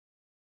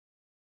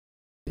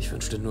Ich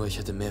wünschte nur, ich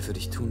hätte mehr für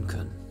dich tun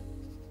können.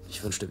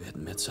 Ich wünschte, wir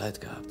hätten mehr Zeit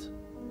gehabt.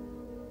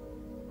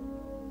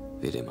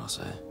 Wie dem auch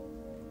sei.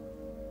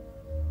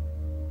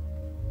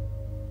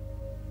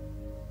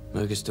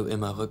 Mögest du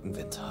immer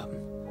Rückenwind haben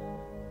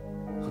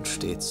und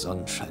stets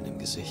Sonnenschein im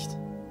Gesicht.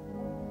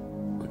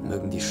 Und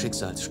mögen die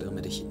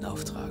Schicksalsstürme dich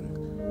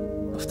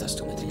hinauftragen, auf dass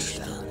du mit den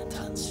Sternen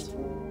tanzt.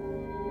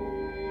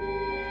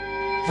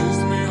 Kiss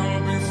me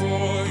hard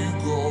before you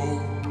go.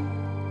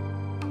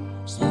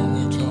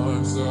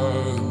 Summertime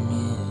sadness.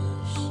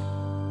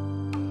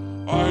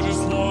 I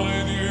just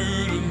wanted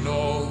you to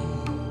know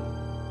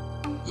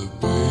that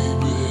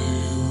baby,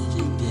 you're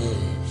the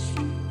best.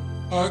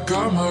 I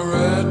got my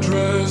red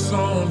dress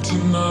on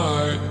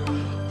tonight,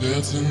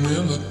 dancing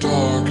in the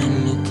dark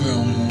in the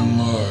pale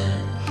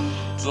moonlight.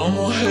 Done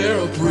my hair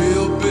up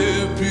real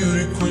big,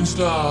 beauty queen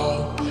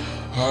style.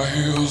 High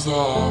heels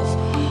off,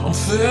 I'm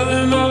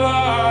feeling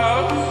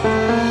alive.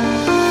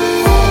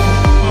 Oh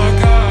my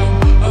God,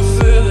 I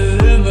feel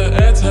it in the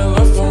air,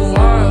 telephone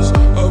wires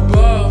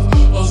above,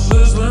 all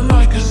sizzling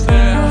like a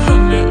snare.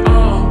 Honey,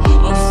 I'm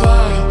on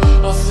fire,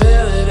 I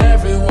feel it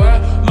everywhere.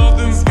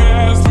 Nothing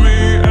scares me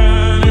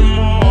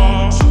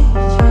anymore.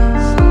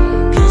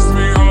 Kiss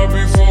me hard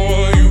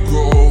before you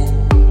go.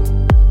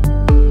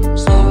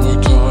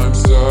 Summertime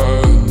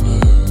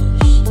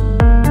sadness.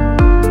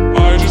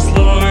 I just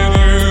wanted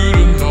you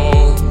to know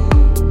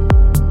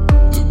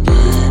that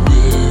baby,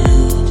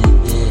 you're the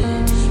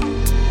best.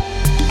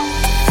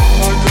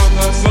 I got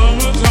that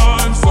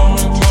summertime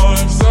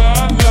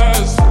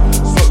sadness.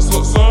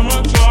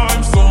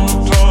 Summertime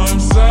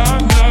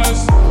sadness.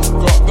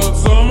 Got that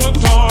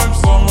summertime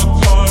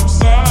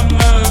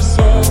sadness.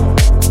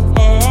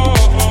 Oh.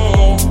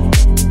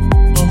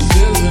 I'm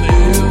feeling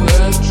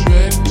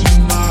electric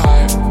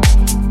tonight.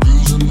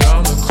 Cruising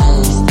down the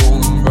coast,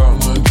 going about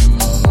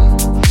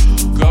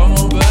 99. Got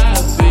my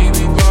bad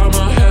baby by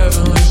my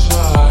heavenly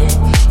side.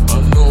 I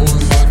know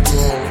if I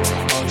go,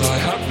 I'll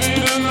die happy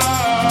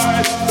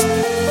tonight.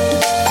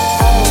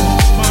 Oh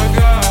my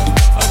God,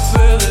 I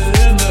feel it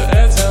in the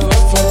air,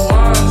 telephone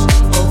wires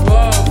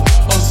above,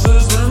 all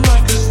sizzling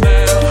like a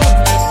snare.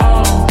 Honey,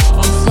 I'm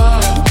on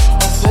fire,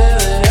 I feel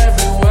it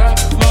everywhere.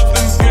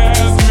 Nothing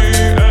scares me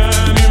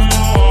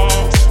anymore.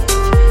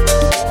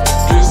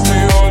 Kiss me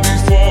hard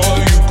before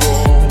you go.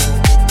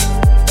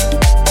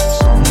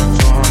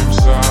 Summertime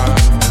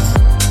sadness.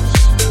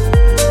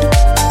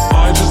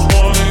 I just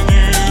wanted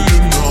you to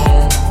know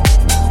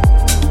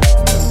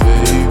that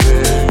baby,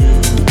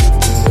 you're the best.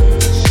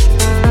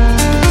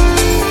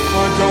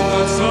 I got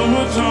that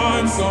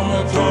summertime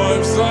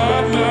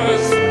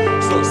sadness.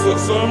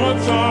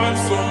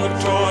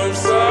 Summertime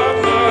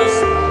sadness.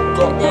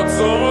 Got that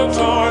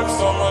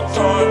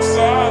summertime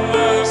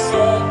sadness.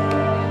 Oh.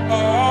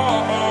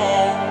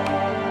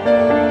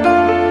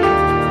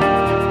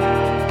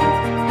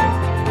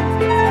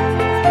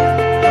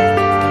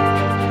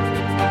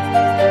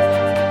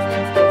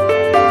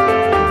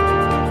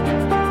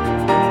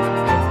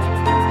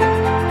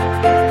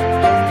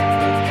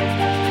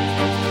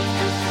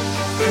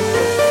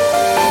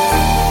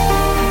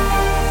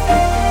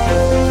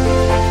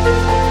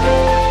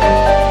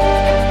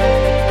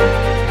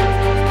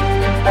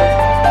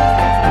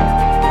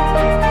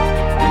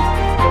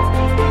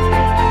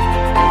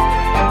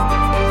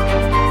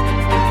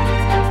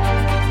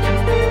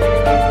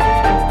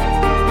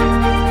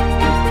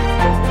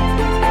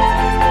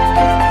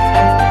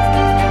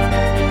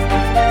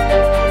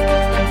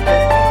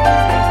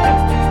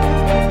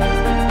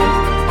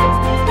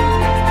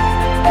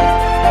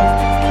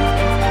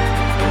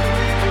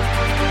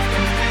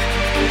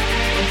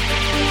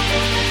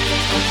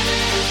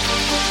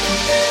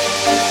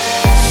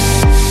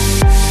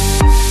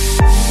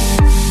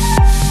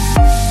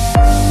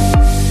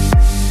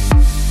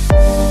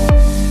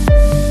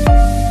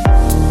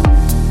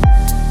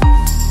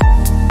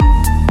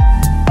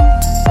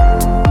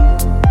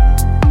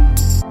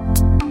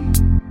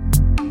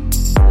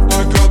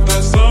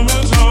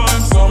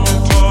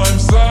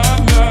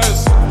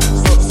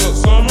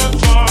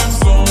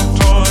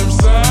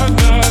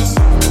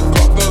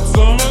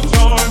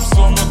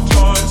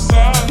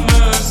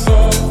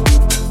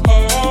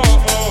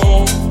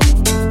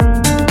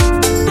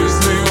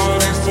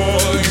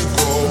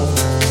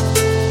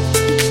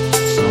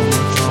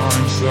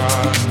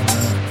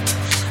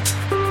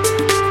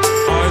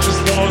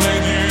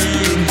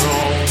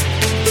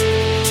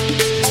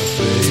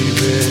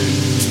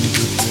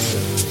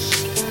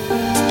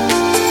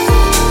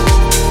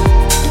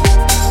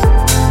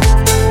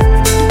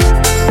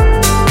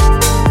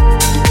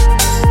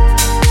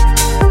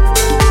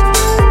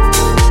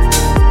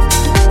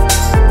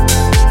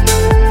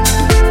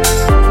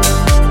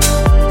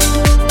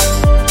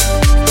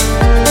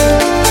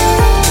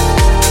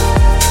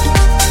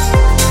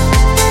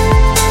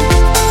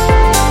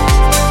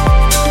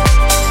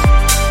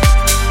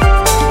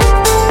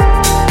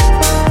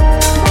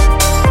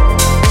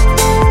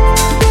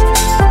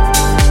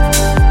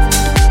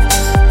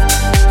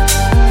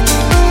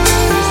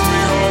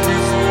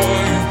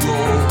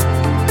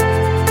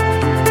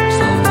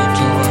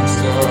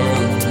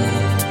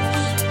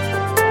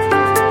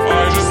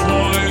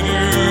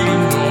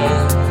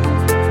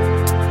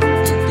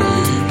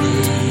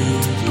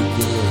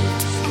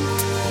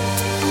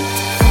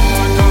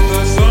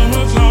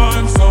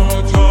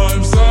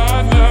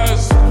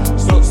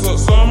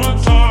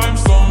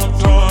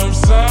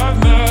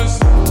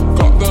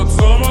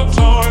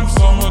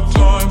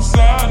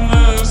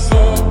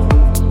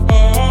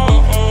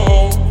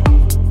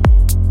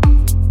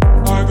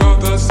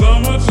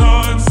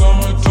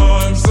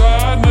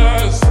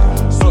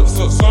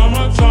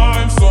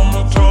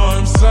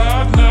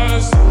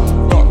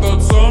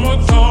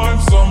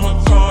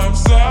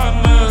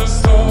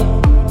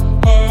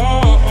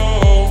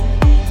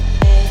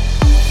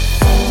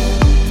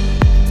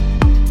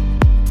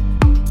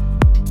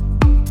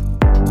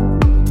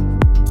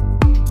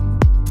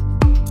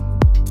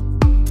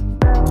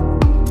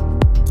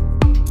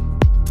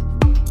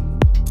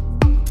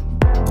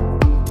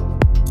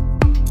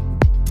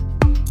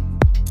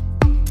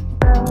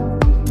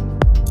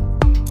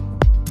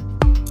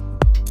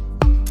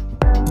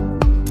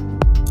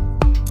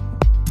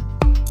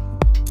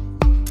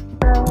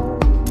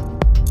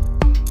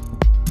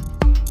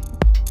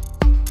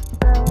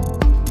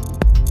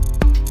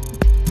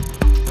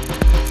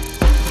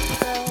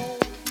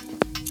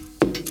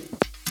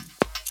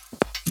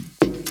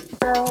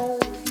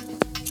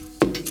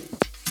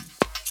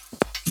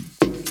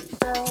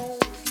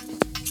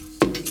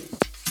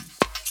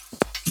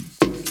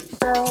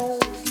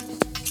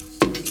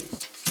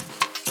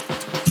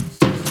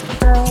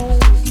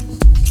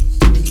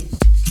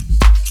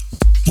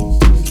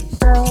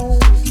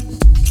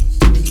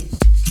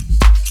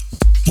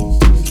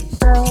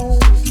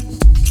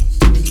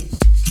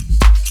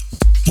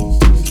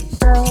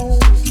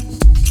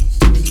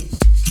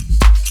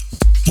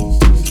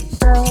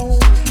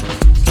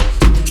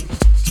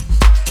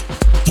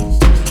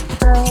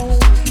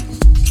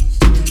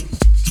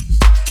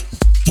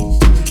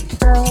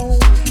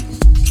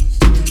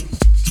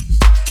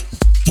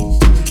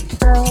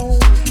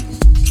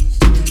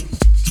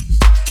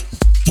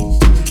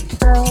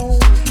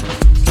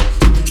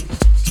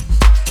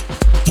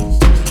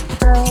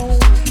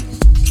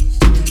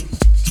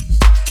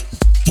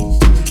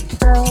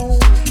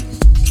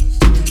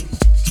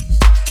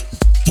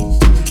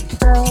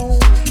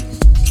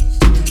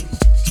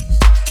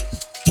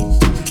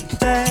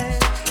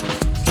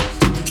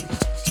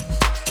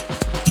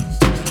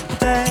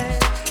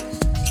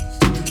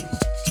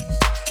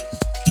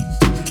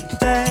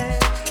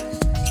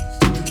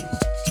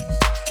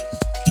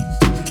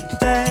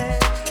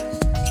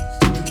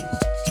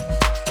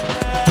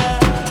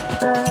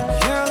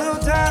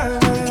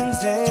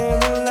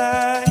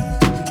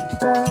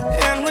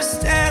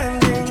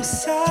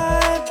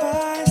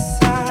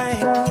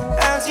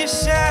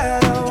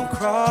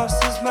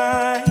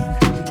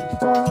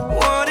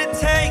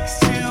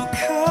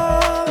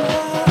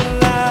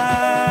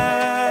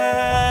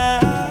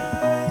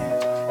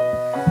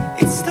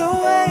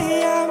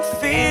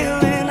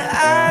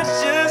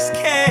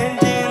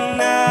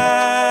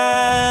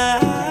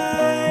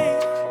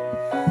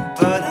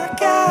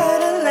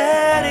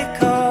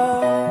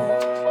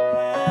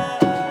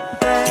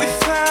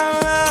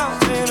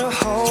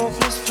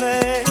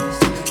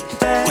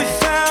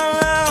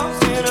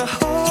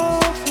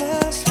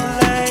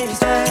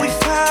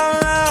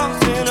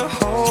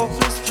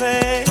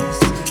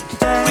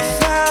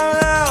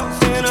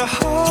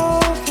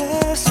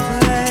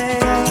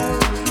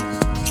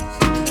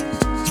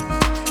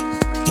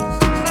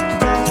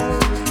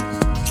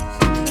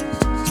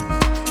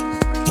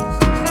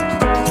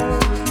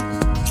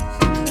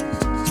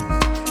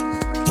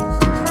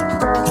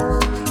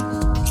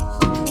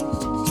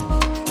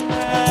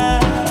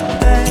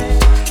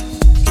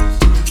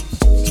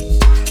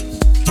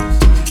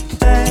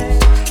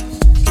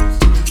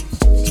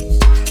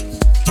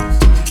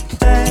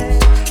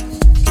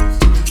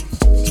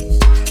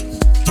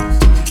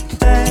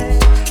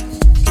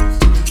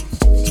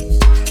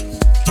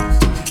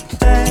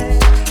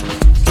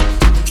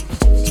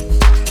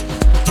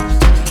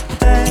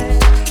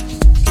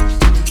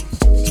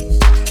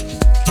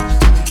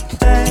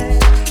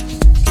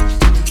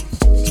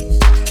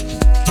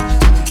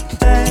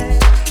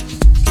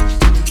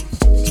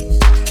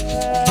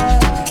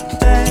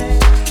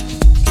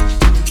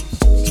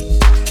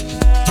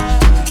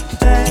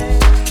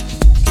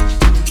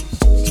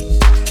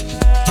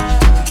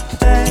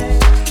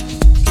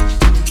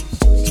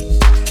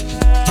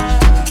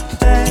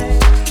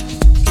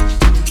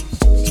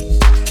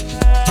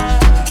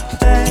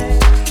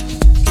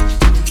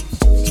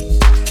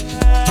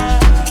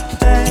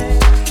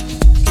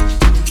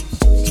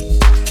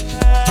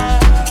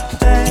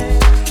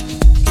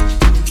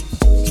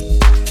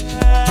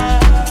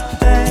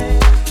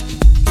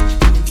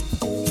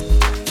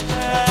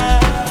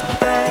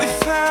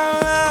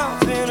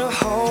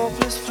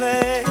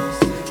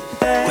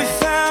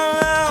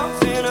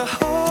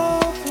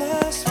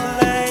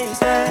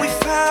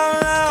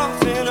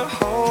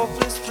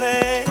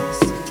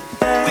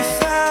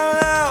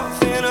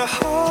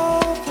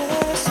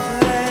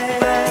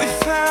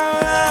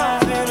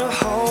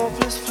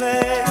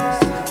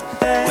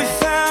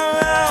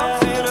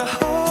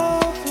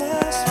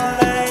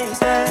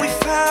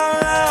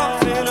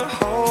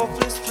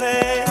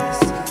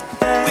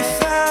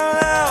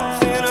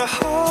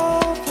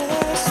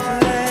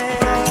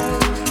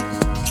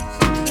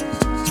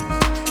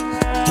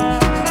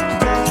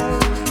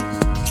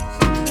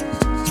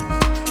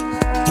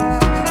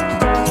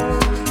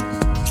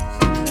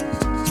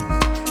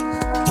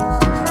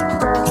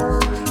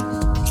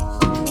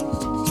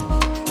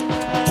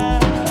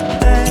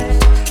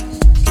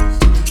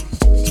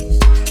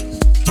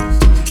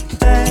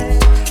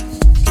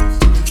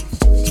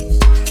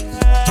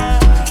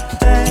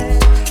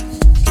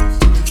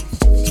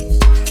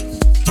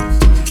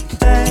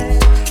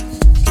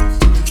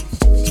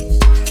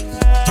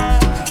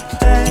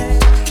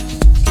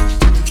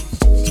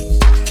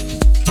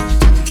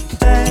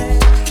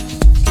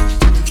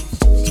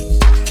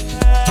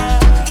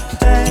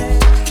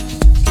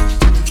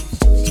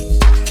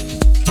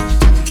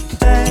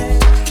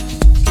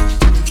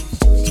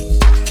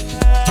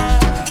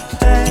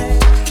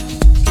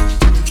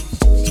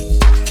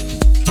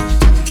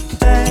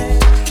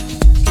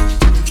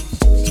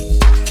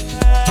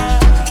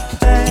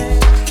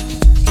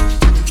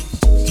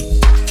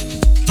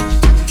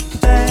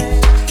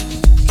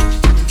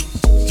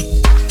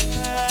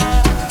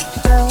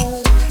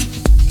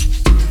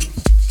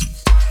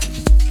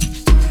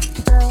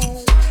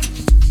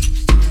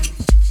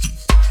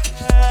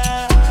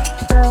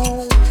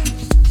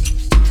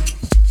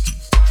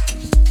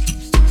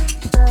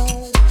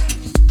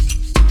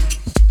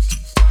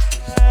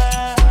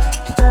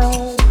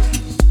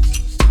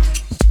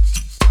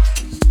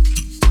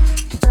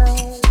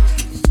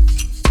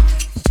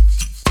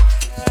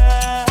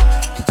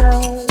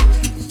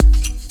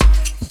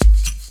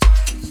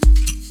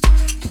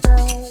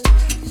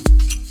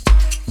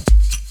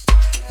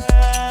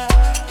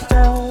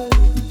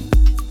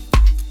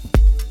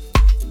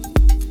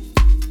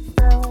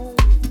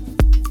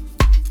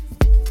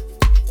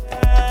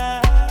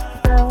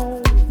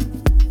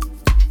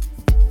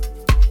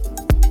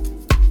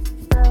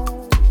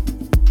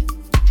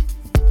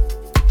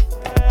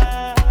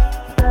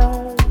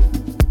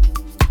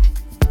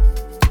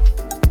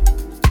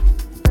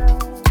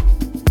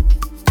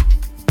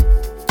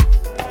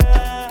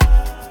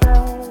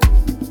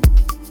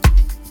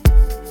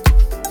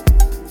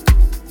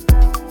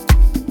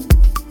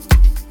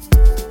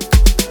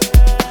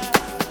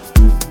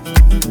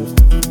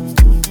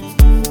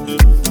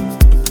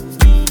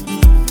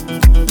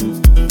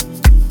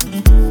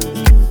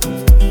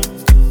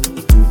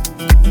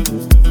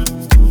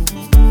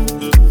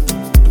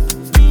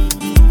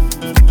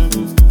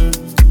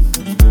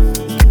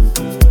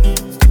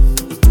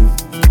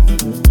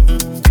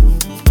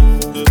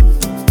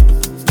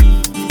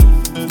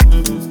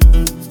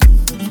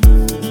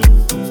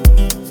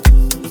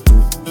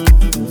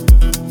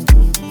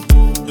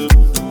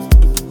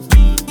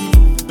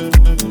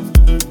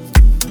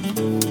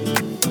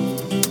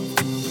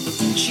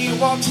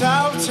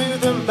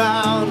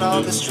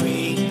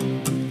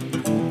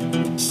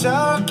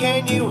 sir,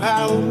 can you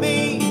help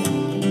me?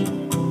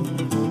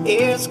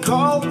 It's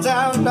cold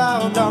down,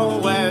 now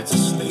nowhere to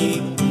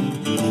sleep.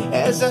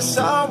 Is there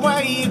some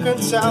way you can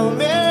tell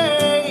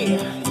me?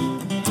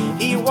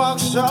 He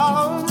walks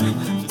on,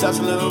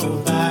 doesn't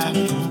look back.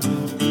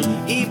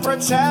 He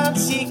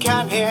pretends he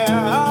can't hear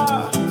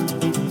her.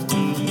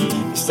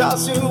 He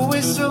starts to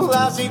whistle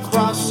as he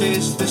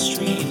crosses the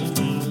street.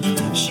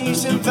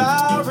 She's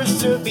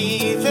embarrassed to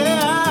be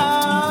there.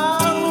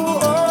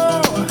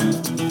 Oh,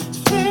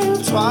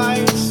 think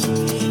twice.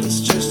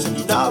 It's just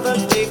another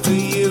day for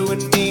you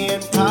and me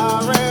in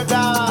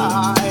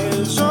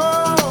paradise.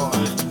 Oh,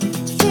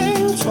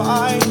 think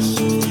twice.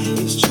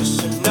 It's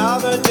just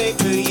another day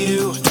for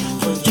you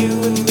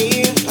and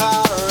me in paradise.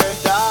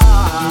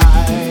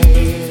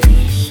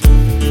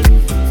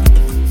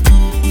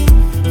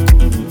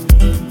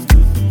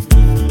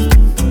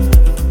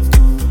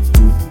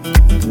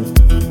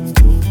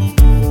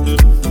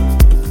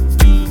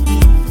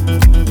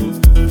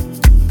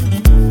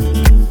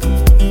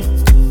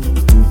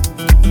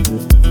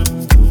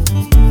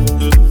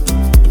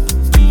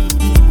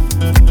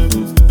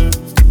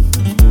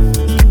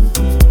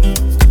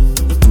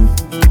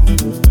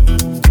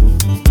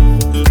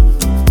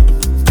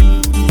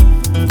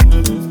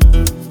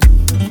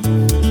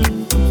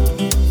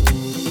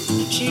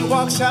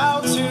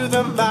 Out to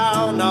the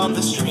mound on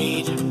the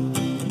street.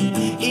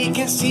 He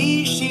can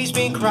see she's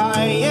been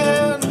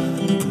crying.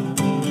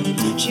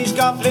 She's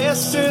got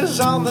blisters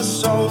on the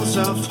soles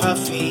of her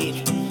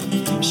feet.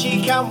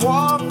 She can't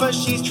walk but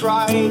she's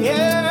trying.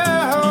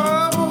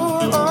 Oh,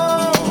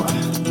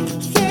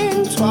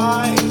 think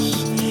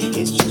twice.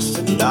 It's just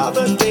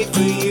another day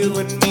for you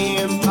and me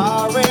in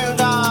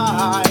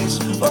paradise.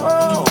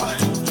 Oh,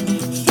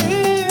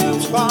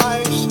 think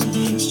twice.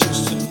 It's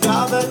just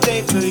another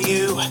day for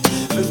you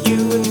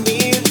and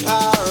me in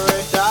paradise.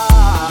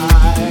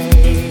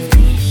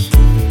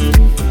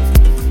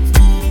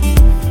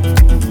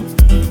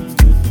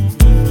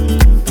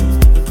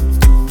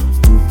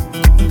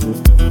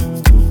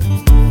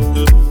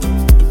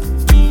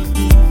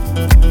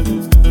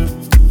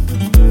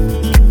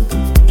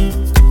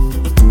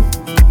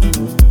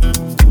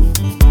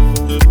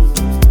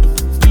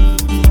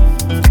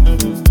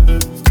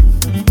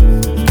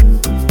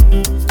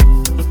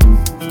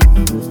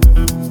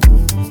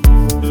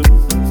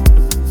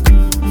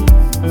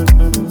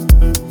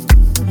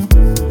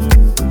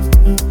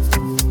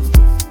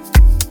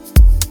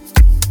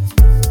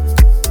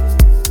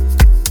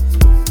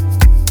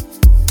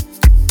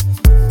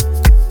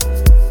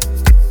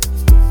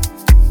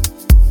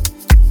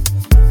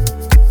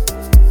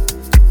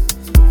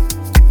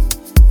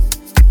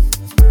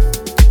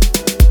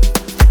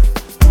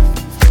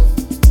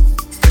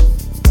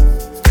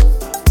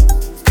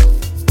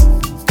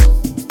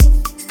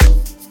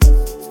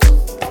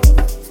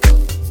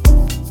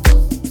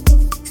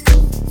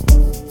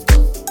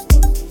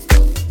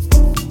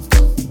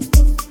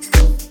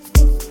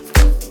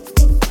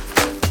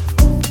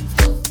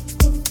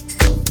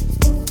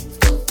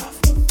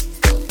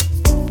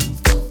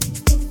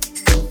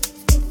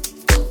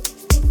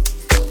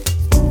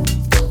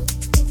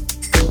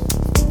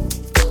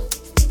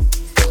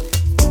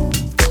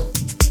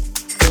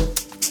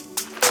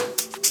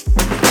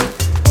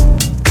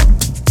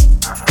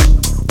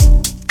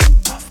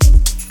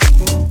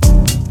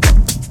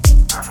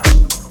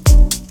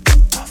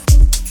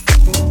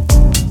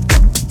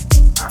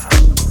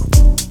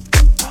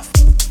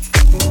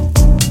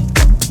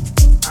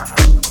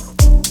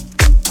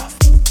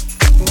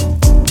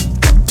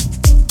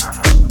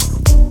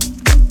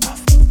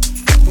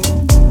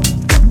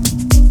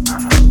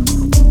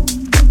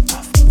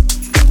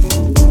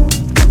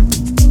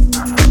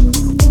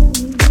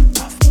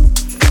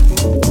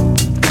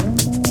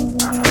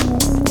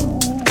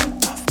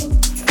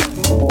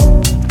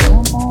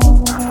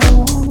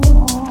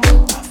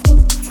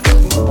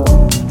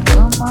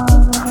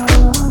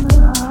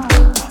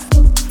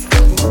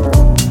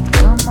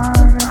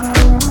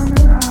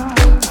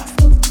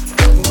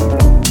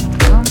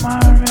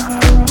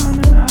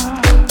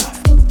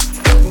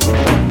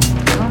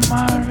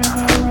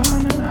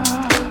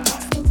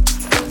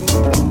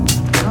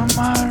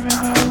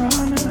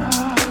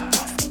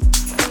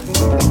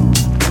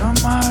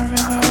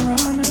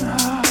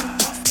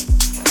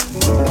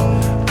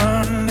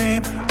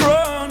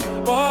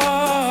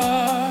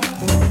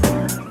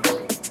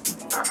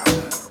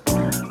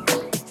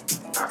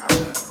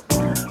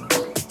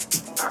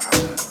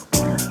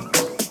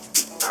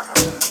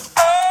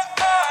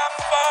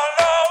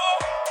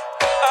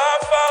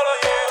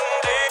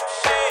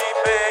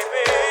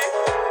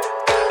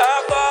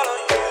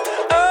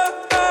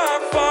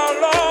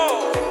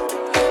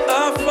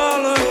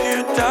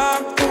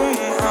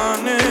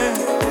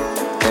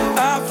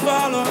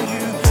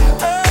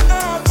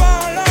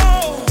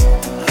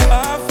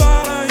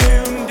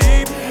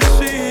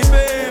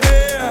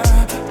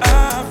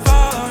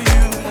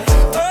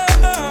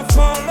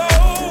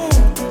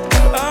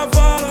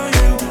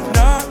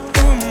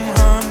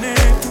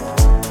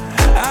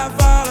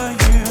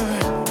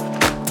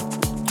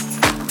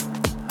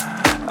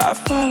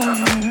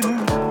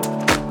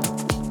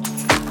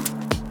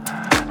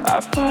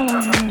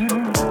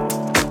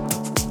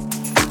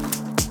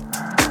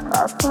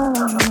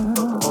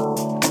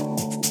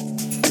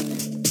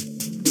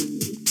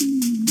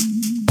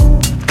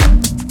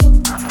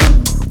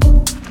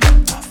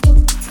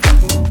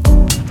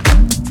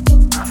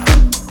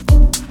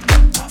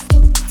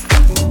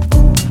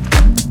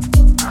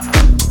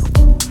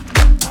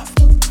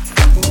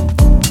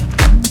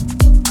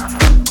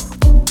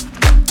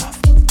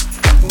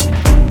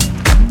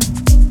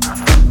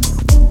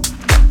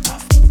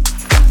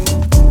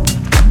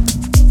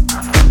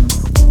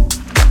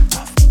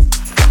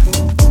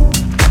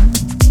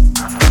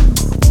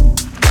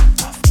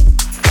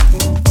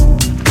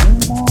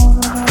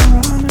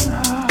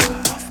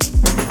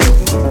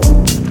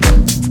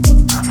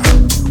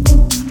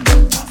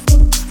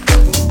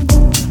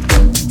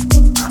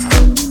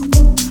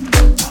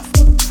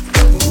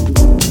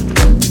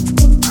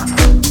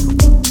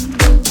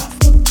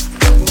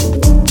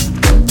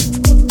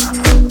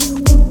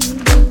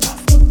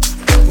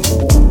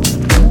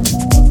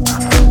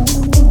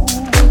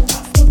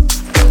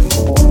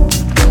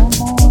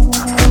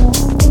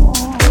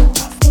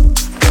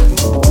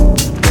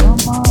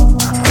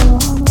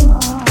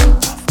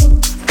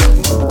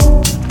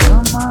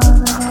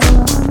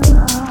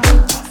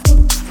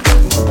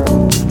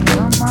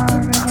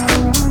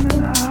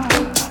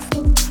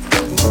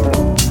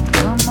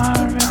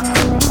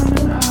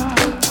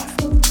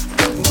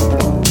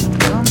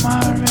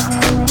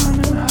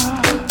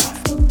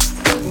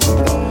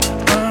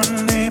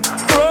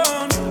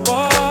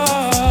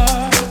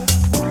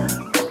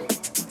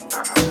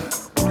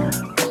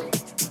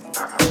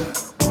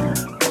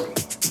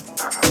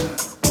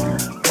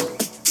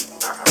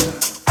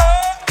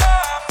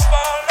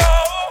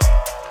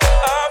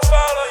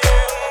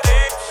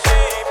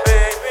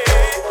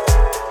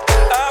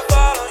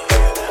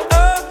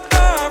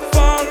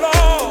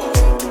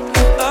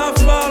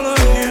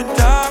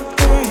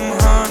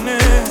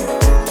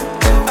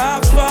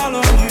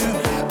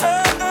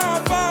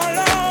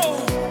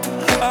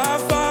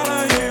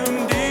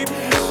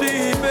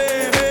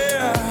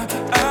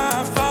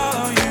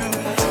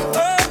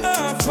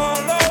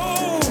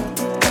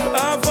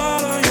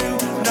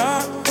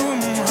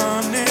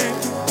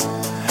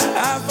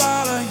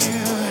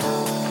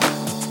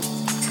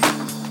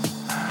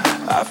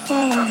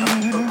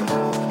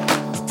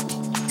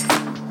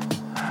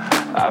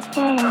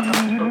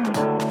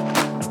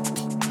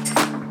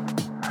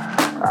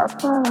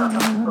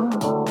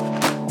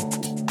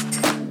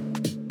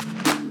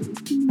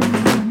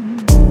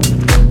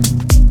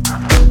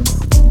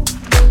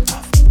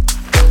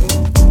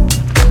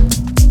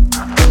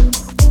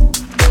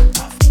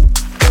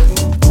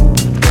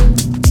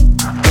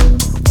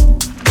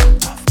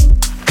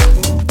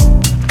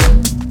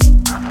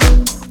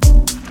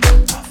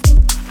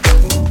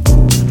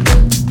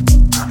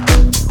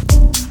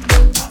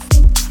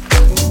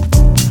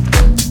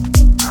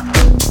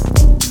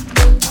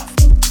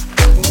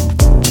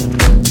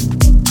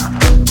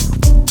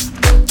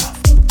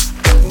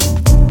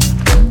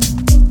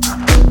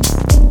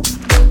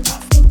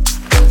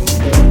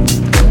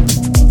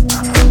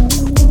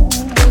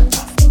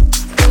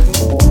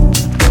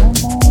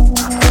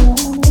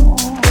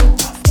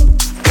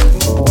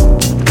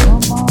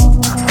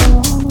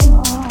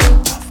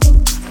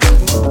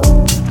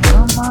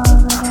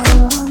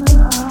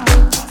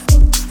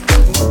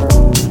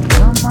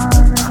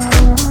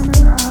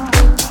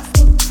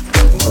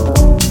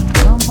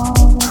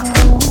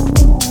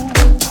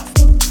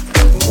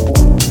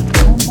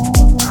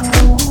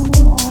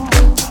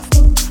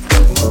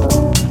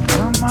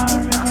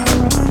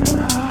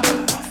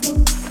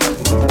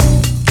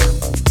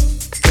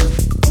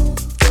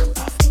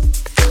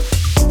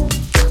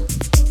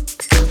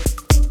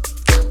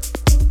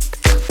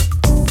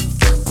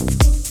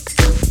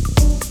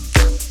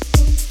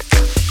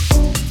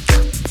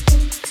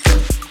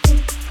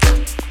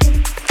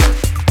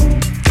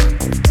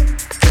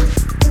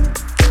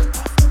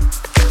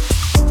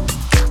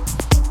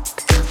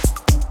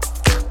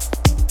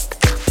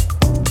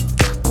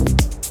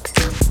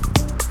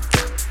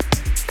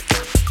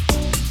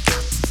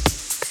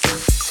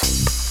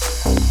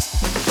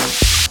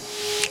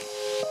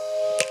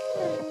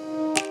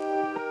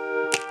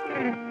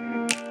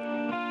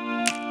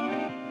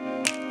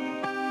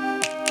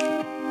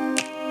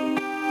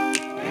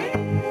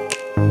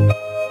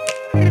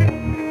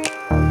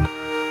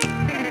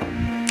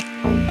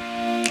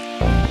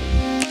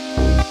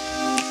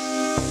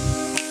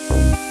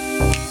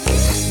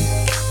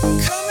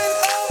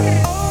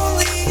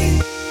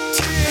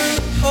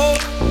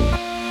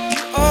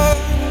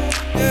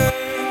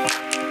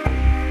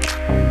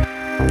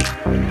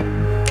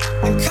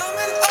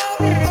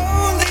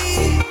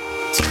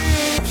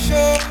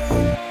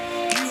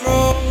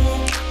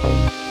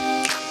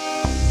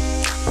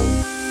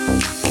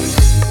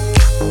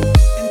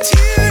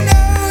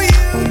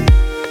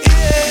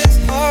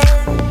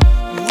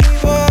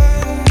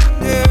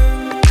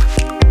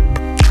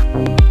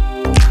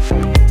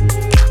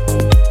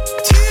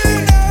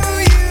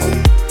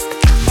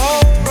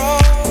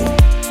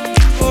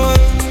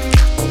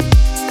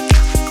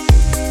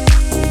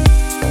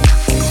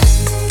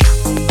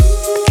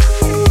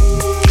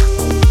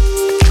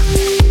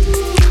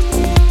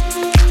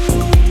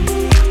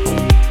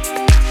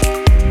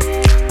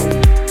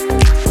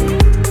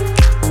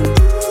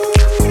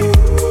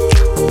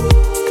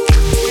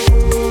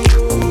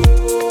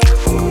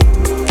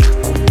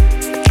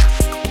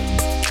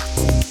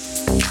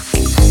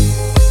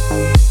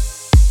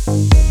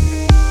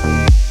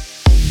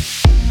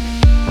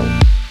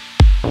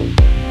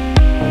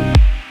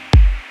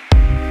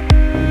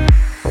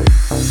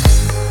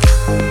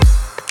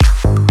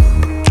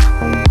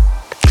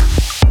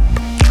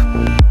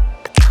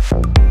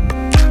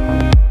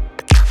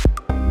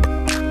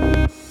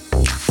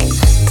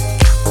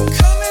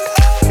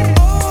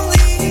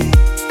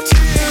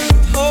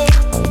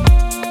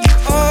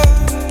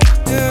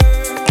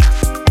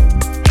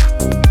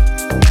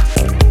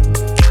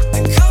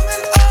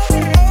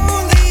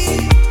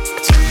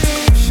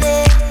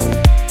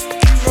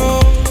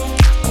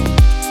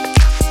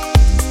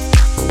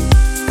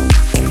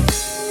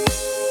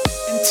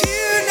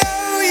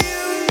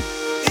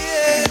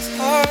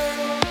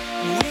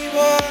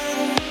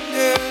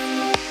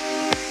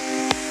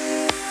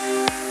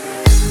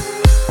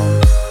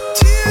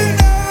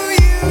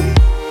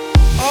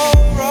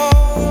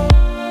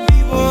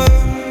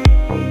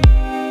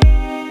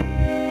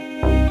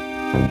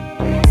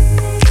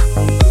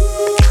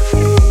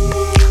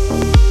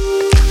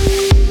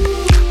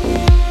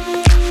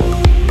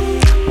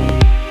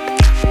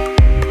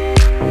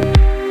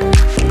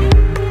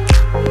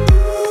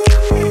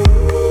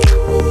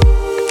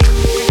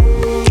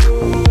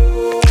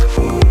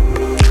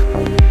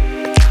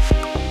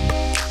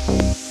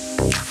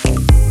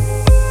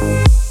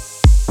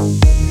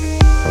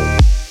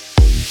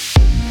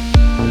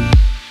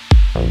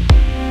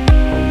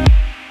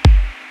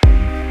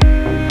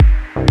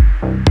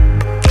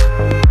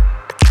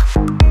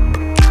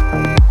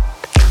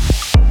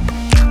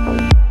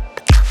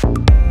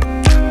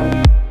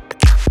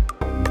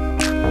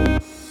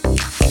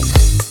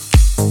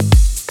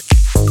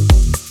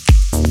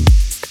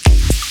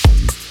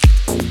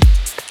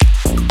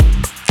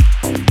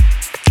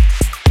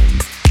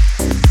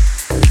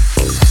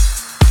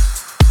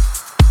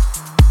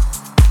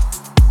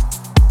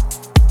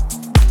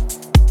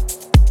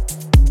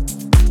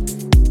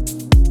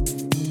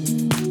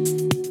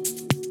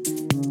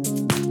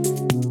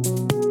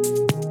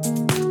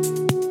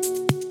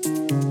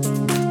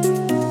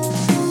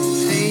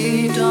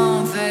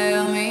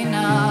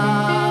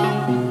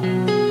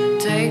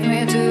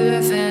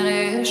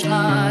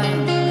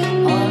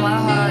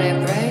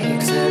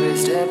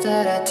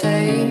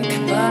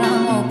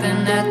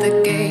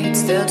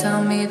 still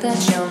tell me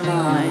that you're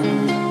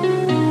mine.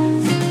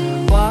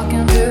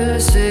 Walking through the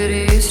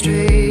city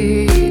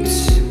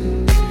streets,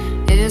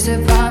 is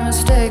it by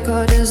mistake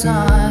or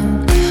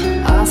design?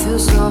 I feel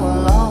so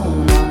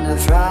alone on the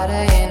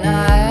Friday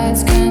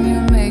nights. Can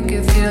you make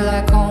it feel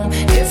like home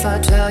if I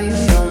tell you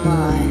you're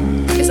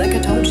mine? It's like I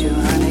told you,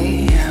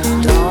 honey.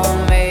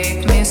 Don't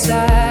make me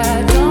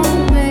sad,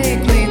 don't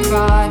make me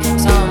cry.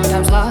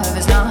 Sometimes love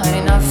is not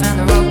enough and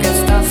the road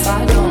gets tough.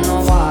 I don't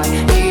know why.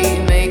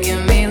 Keep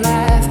making me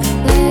laugh,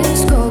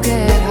 let's go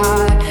get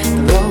high.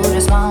 The road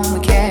is long, we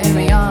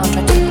carry on,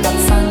 try to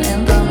have fun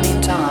in the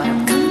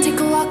meantime. Come take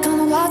a walk on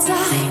the wild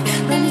side,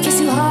 let me kiss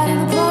you hard in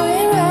the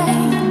pouring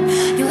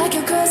rain. You like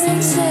your girls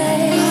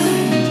insane,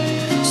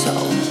 so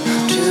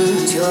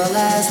choose your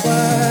last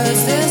words.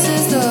 This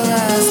is the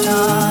last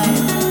time,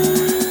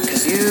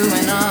 'cause you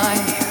and I,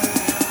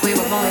 we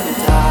were born to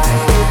die.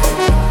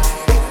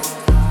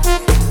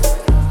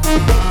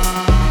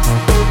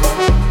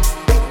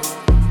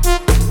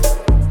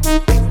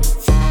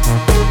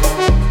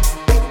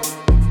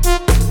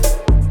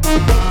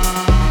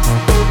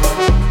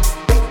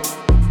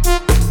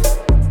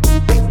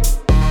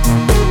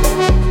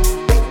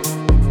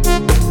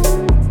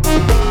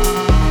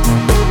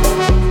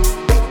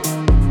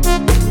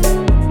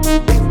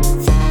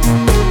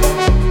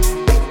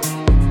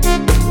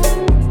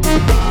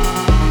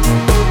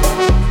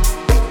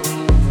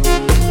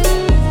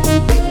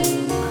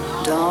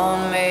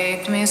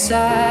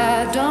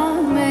 Sad,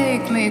 don't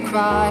make me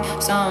cry.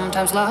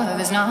 Sometimes love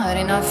is not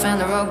enough and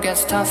the road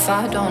gets tough.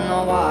 I don't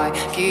know why.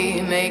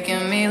 Keep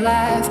making me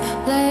laugh,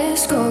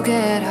 let's go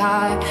get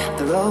high.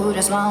 The road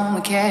is long,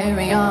 we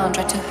carry on,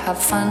 try to have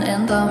fun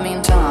in the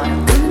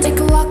meantime. Come and take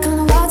a walk on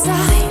the wild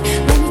side,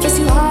 let me kiss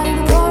you hard in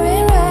the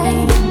pouring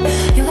rain.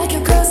 You like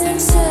your girls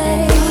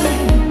insane,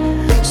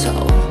 so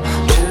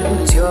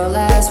choose your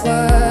last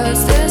words.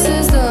 This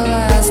is the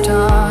last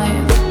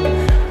time,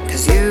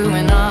 'cause you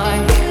and I,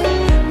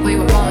 we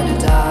were born to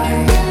die.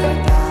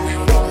 We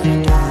were born to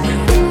die.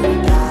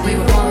 We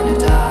were born to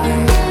die.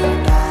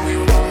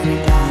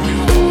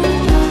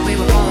 We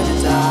were born to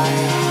die.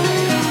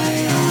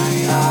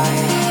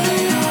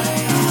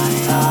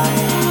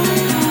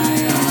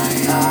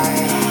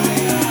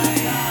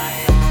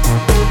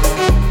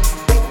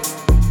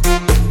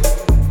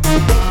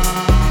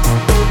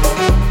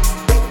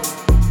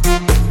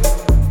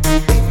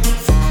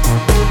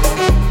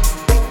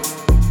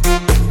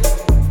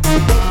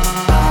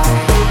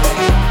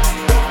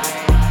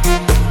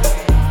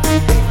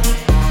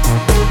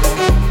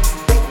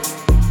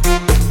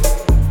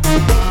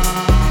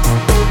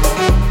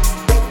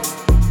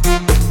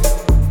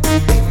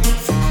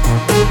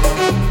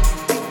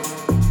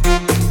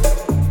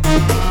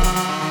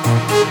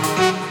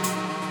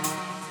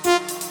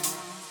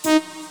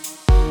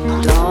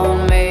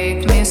 Don't make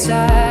me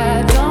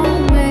sad,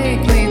 don't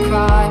make me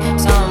cry.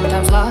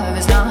 Sometimes love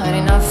is not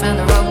enough and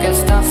the road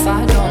gets tough.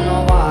 I don't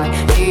know why.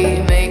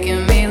 Keep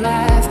making me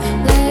laugh,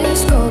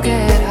 let's go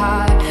get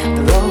high.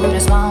 The road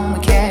is long, we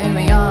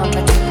carry on,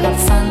 try to have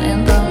fun in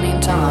the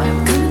meantime.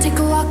 Come and take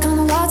a walk on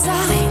the wild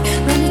side,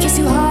 let me kiss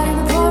you hard in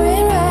the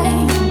pouring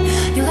rain.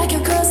 You like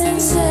your girls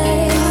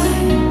insane,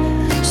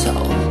 so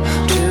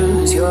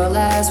choose your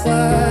last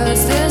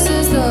words. This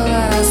is the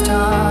last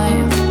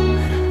time,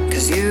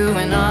 'cause you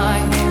and I,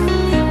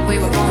 we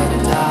were born to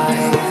die.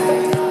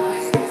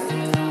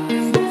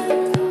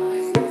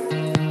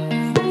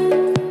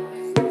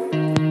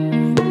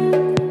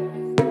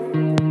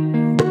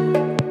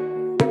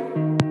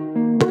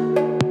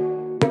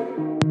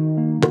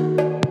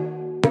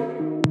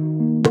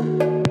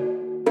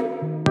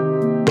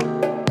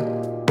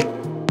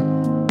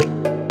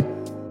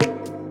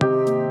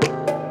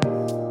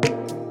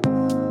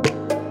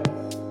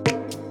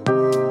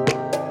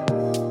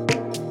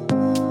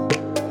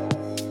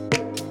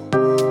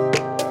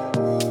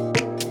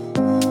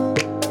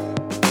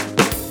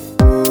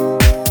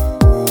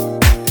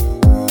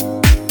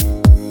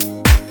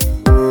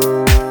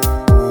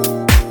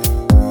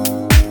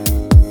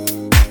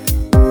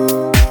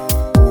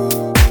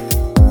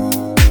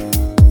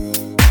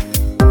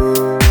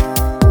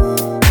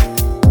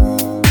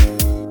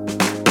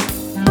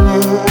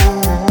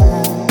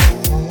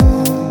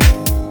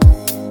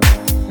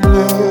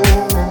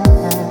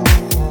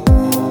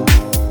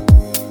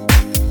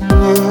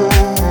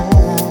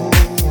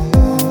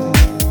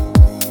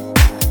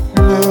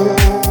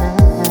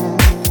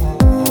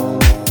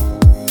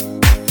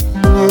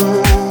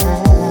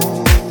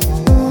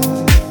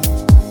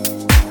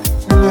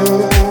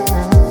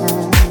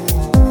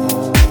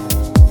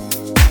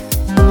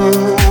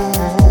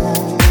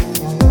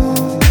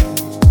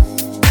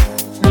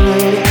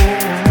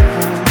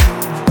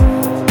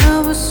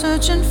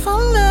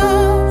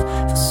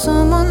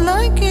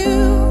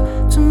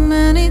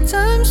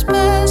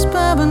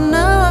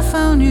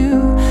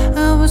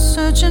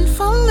 searching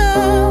for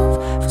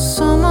love, for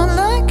someone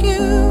like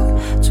you.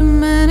 Too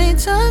many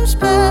times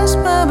passed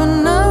by, but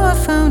now I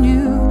found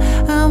you.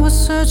 I was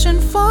searching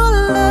for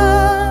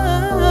love,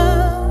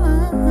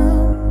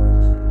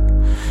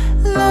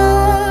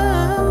 love.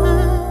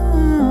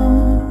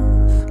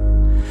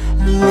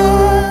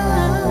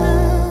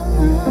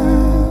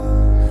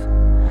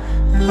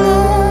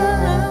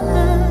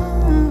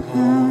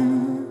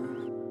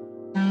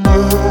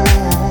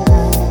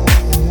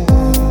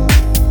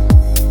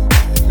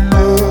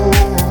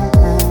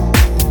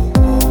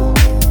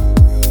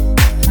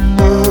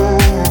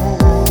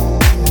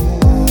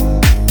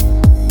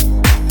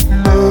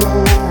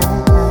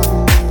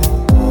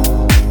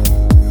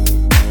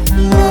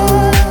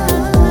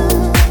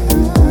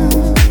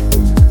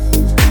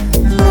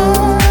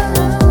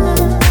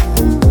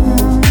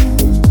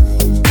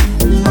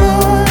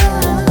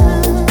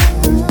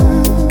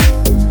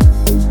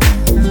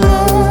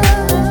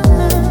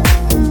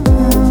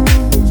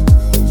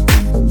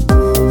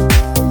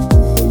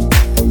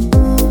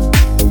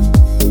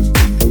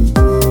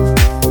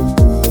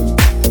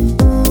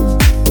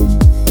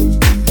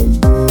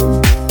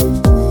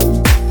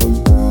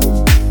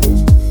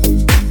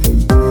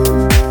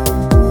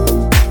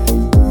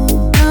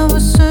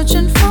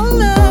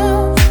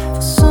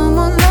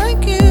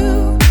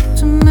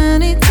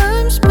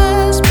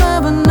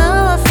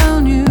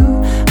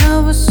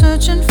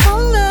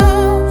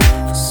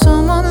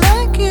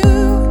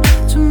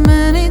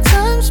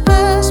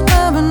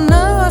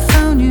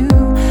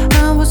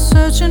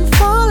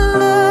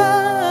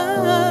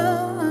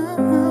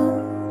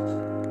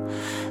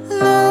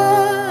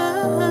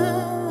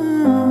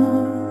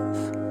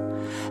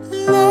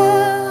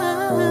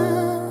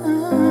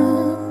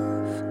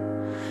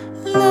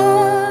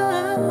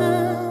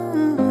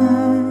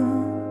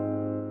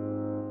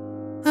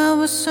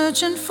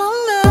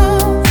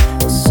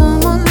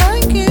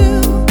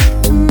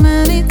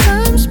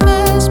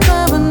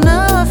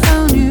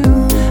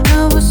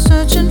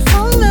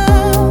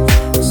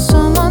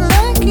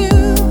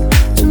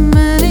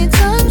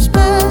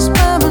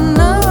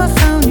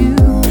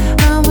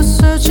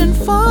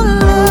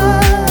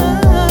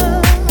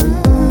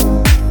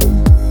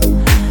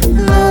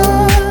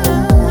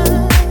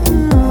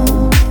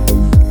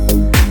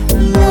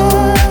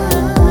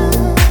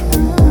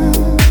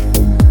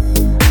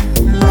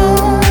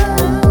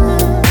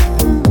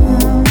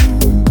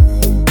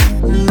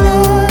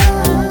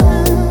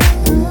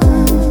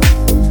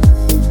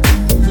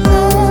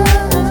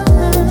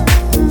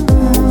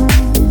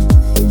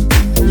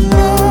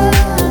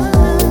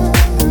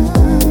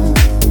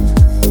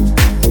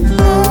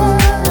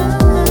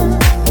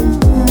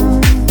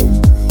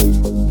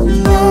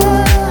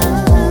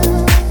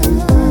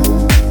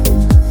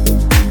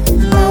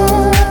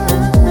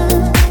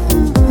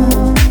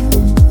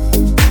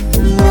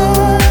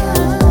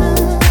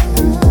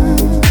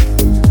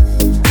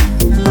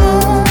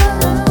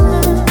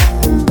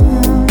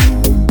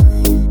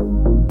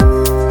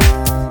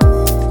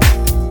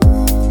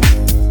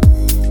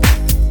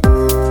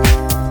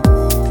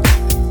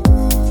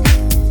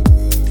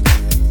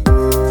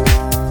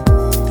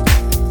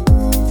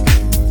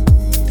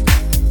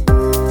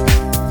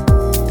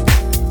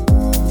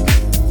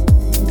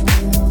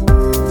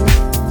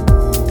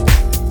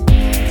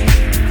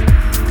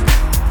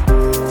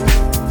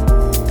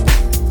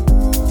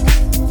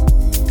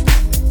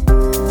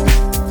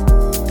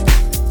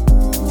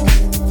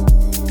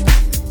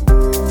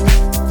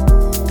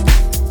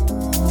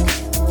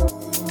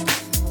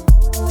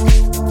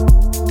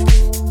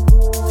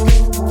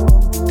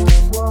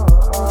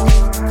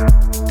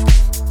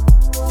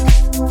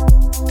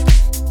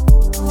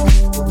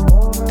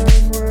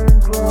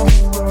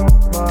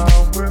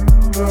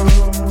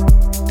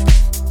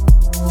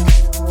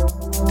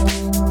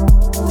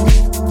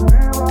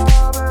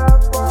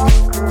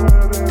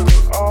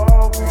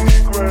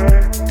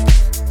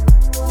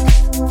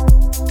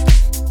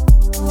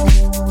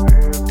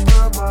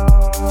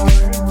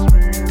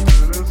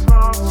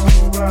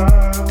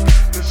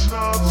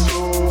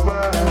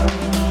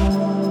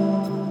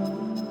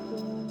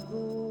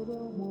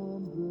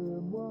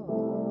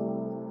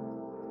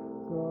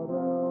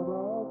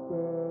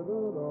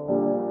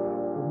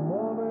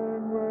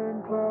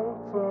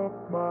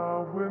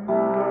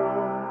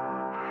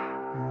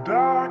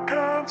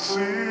 see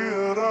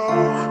it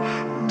all.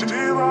 And even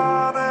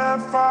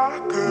if I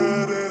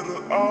could,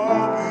 it'll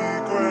all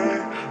be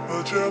great.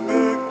 But your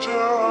picture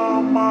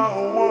on my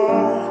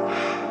wall,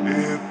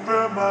 it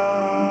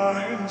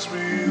reminds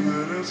me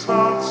that it's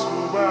not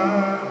so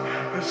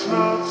bad. It's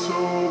not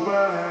so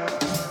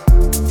bad.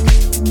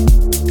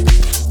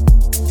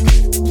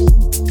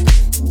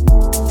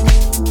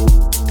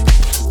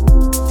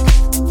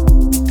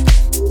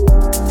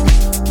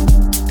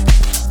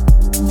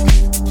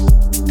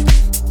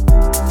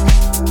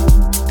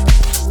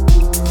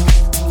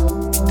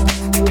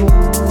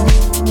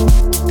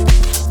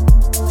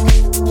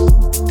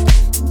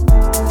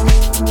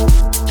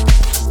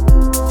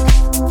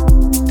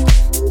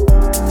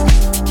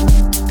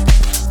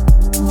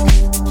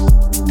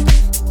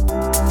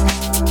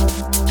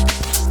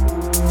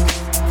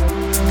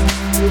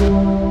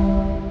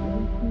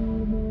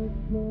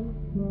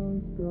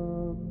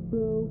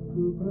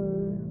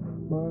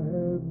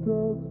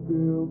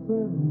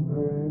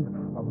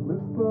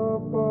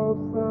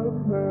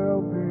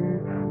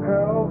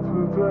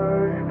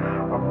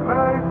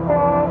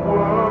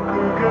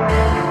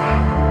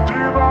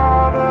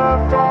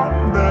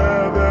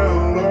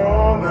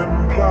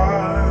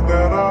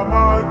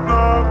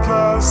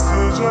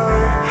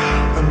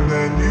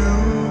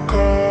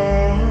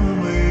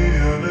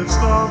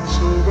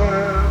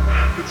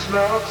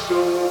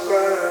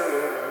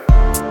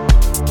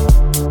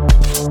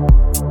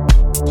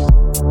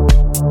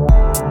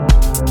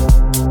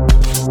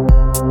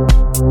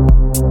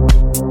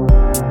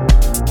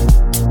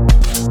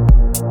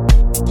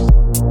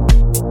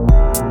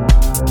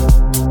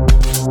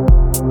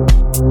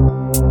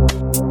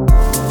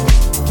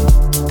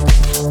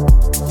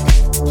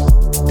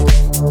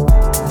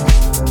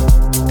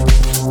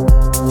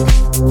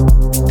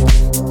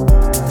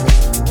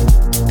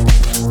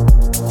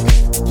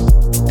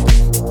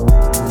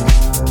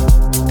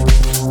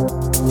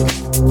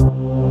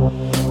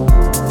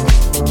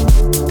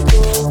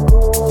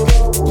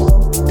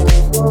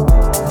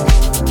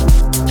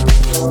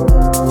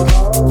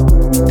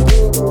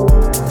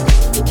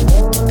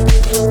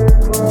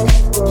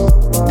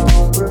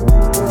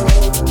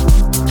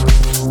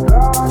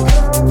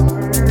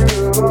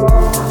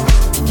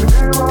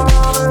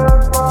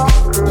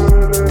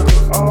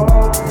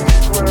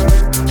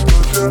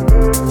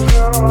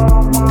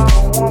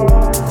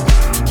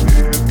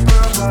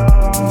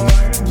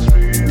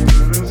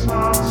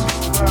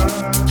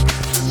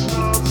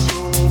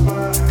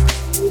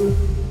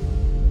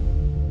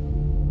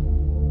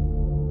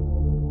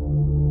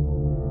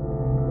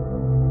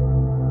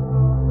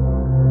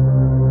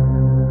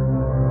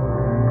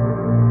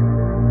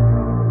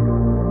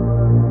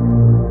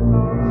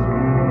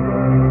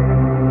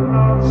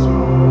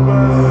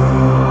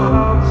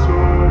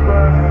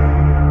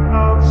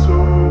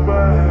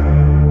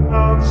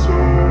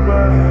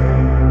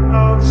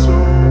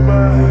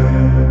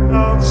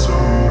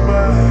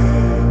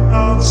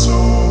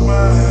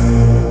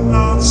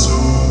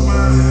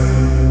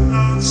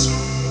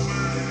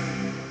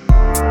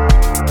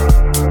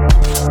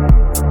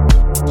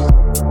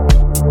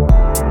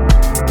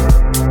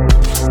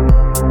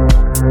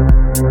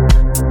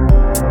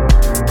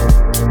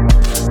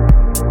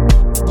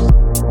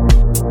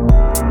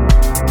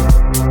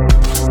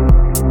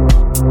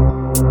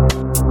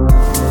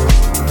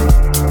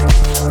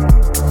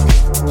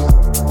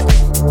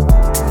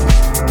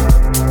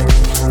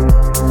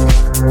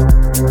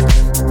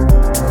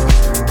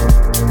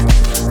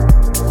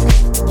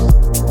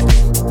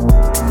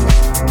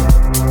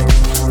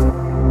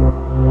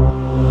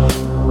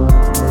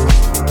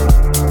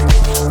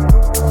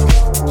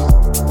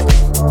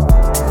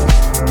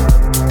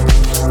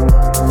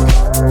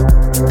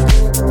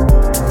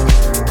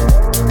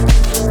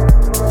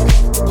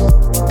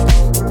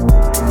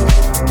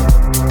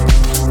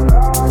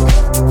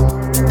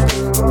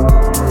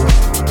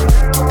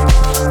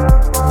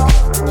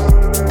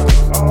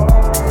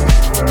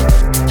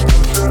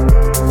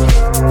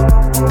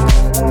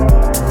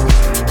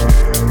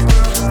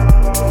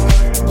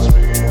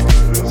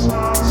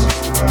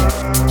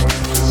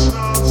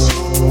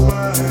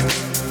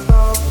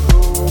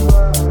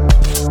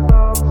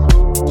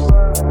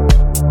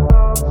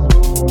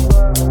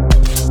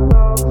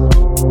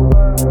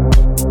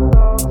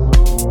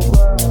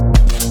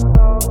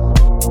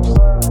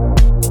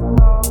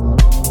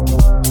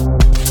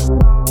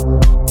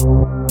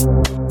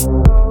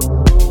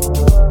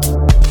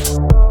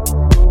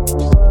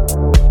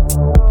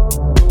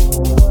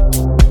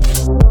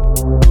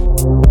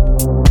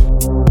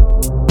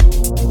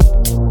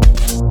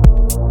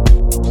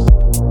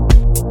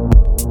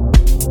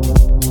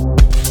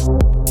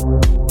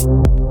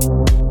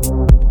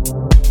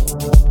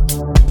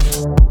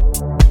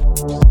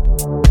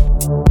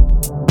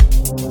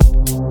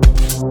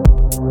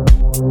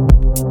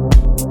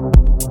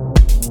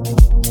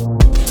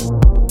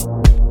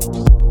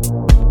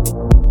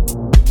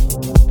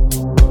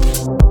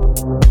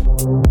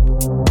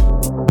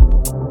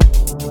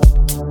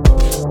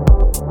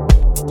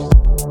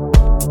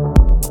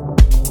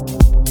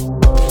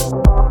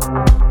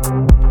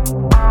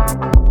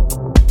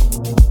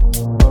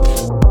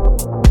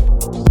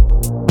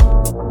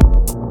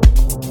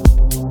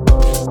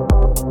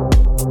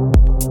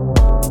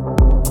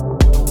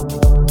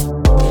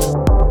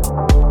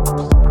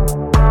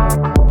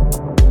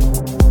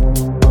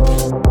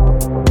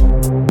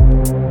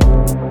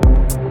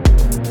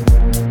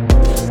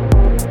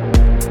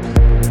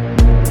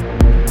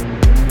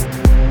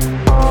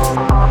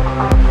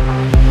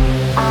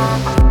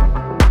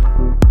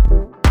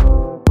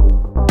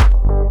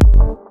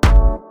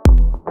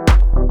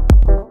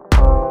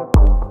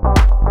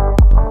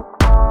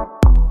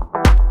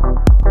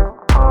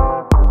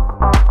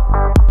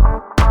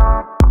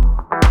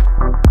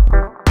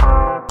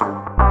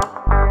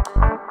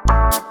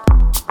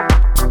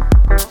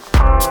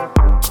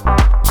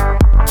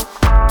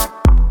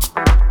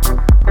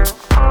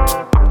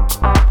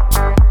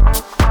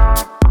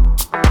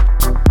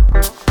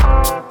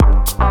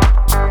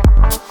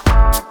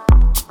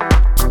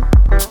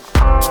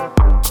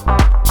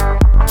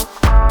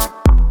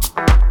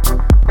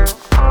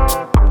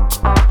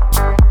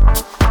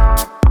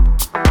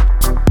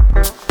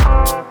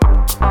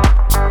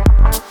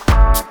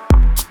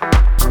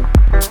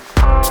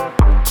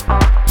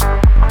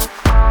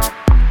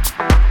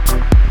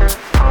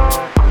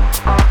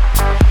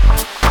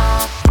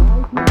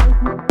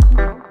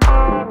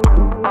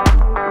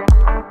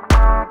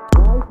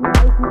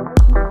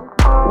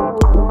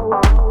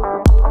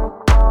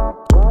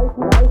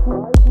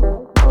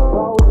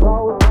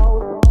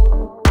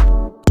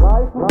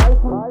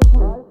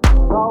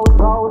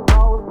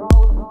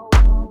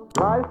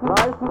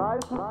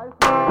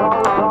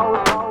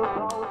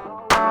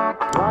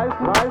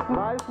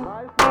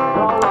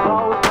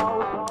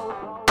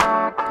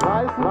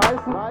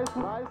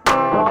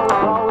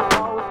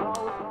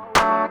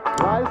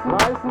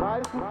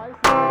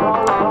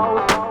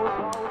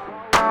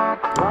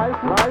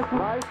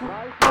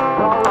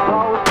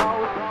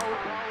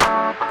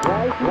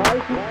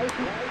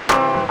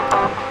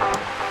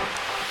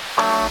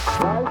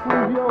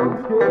 Reißen wir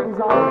uns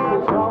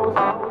gegenseitig raus.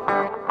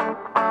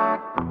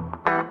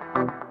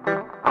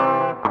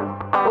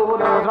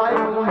 Oder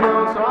reißen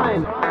wir uns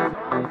rein?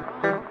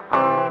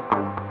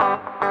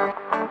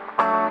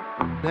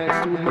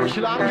 Hältst du mich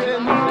lang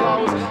genug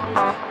aus?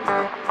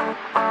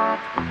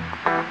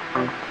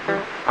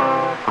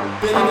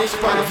 Bin ich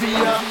bald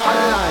wieder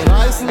allein?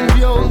 Reißen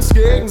wir uns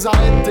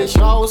gegenseitig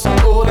raus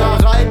oder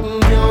reiten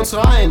wir uns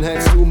rein?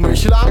 Hältst du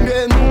mich lang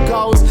genug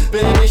aus?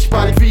 Bin ich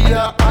bald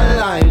wieder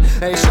allein?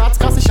 Ey Schatz,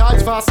 krass, ich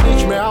halt fast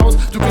nicht mehr aus.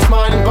 Du bist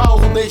meinen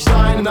Bauch und ich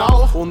deinen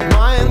auch. Und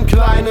mein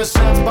kleines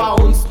Herz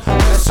bounced.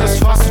 Es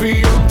ist fast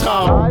wie im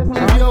Traum.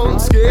 Reißen wir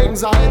uns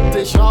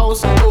gegenseitig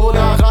raus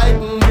oder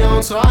reiten wir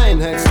uns rein?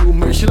 Hältst du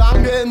mich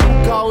lang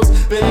genug aus?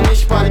 Bin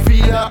ich bald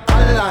wieder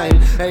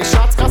allein? Ey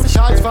Schatz, krass, ich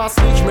halt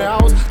fast nicht mehr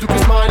aus. Du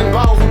bist meinen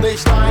Bauch und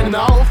ich deinen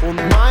auch. Und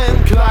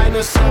mein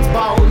kleines Herz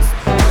bounced.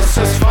 Es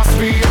ist fast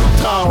wie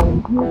im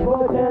Traum. Ich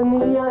wollte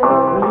nie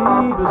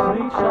ein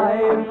Liebeslied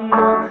schreiben,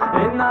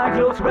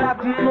 inhaltlos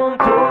rappen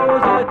und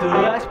so sollte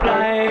es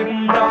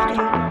bleiben. Doch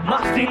du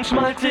machst ihn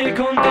schmalzig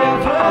und er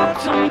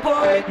wird zum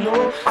Poet.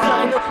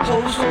 Seine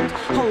Hoes und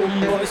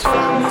Homeboys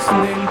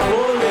vermissen den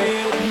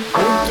Proleten.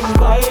 Und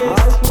du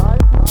weißt,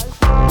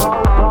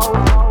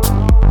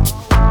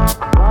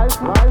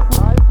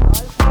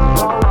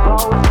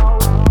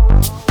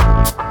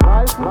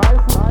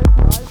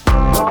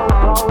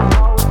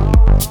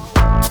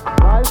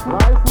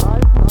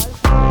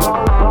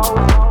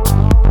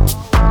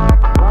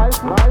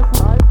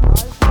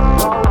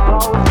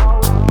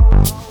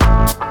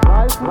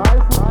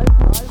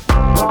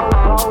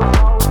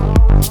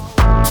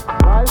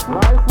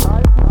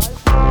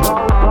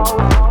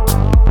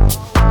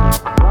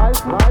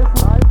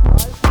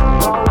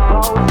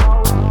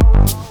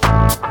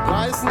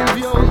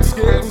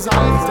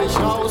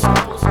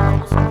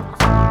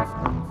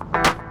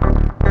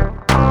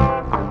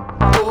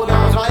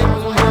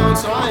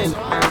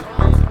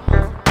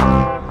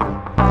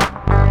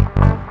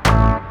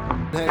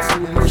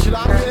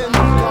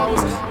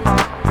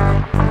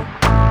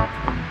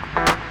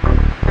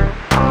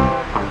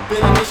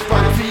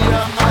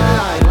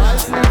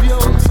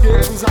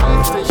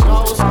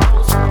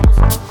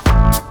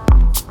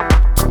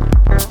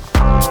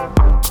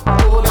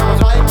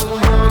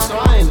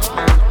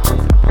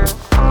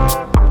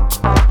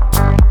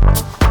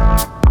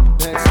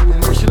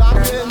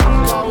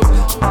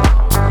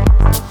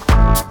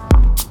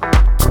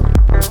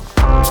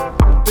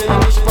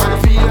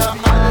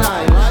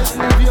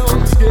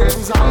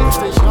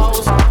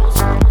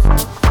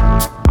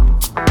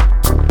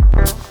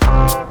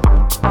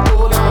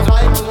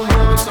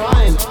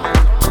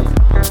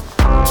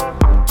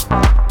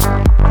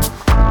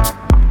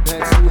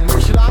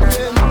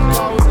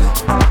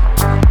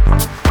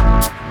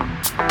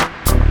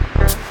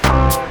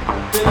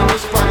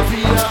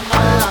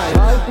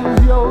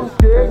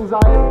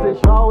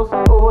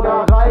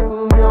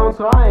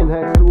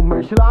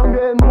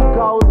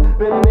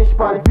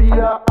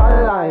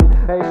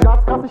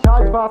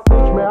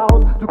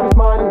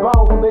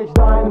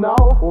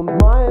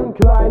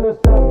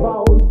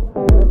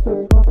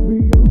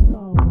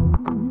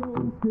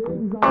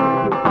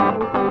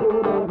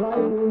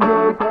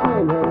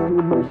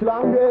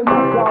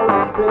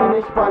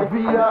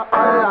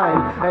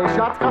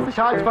 ich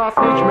halt fast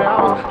nicht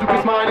mehr aus. Du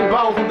bist meinen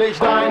Bauch und ich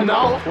deinen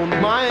auch.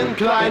 Und mein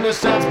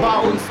kleines Herz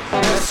bounced.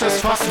 Es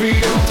ist fast wie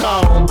im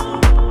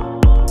Traum.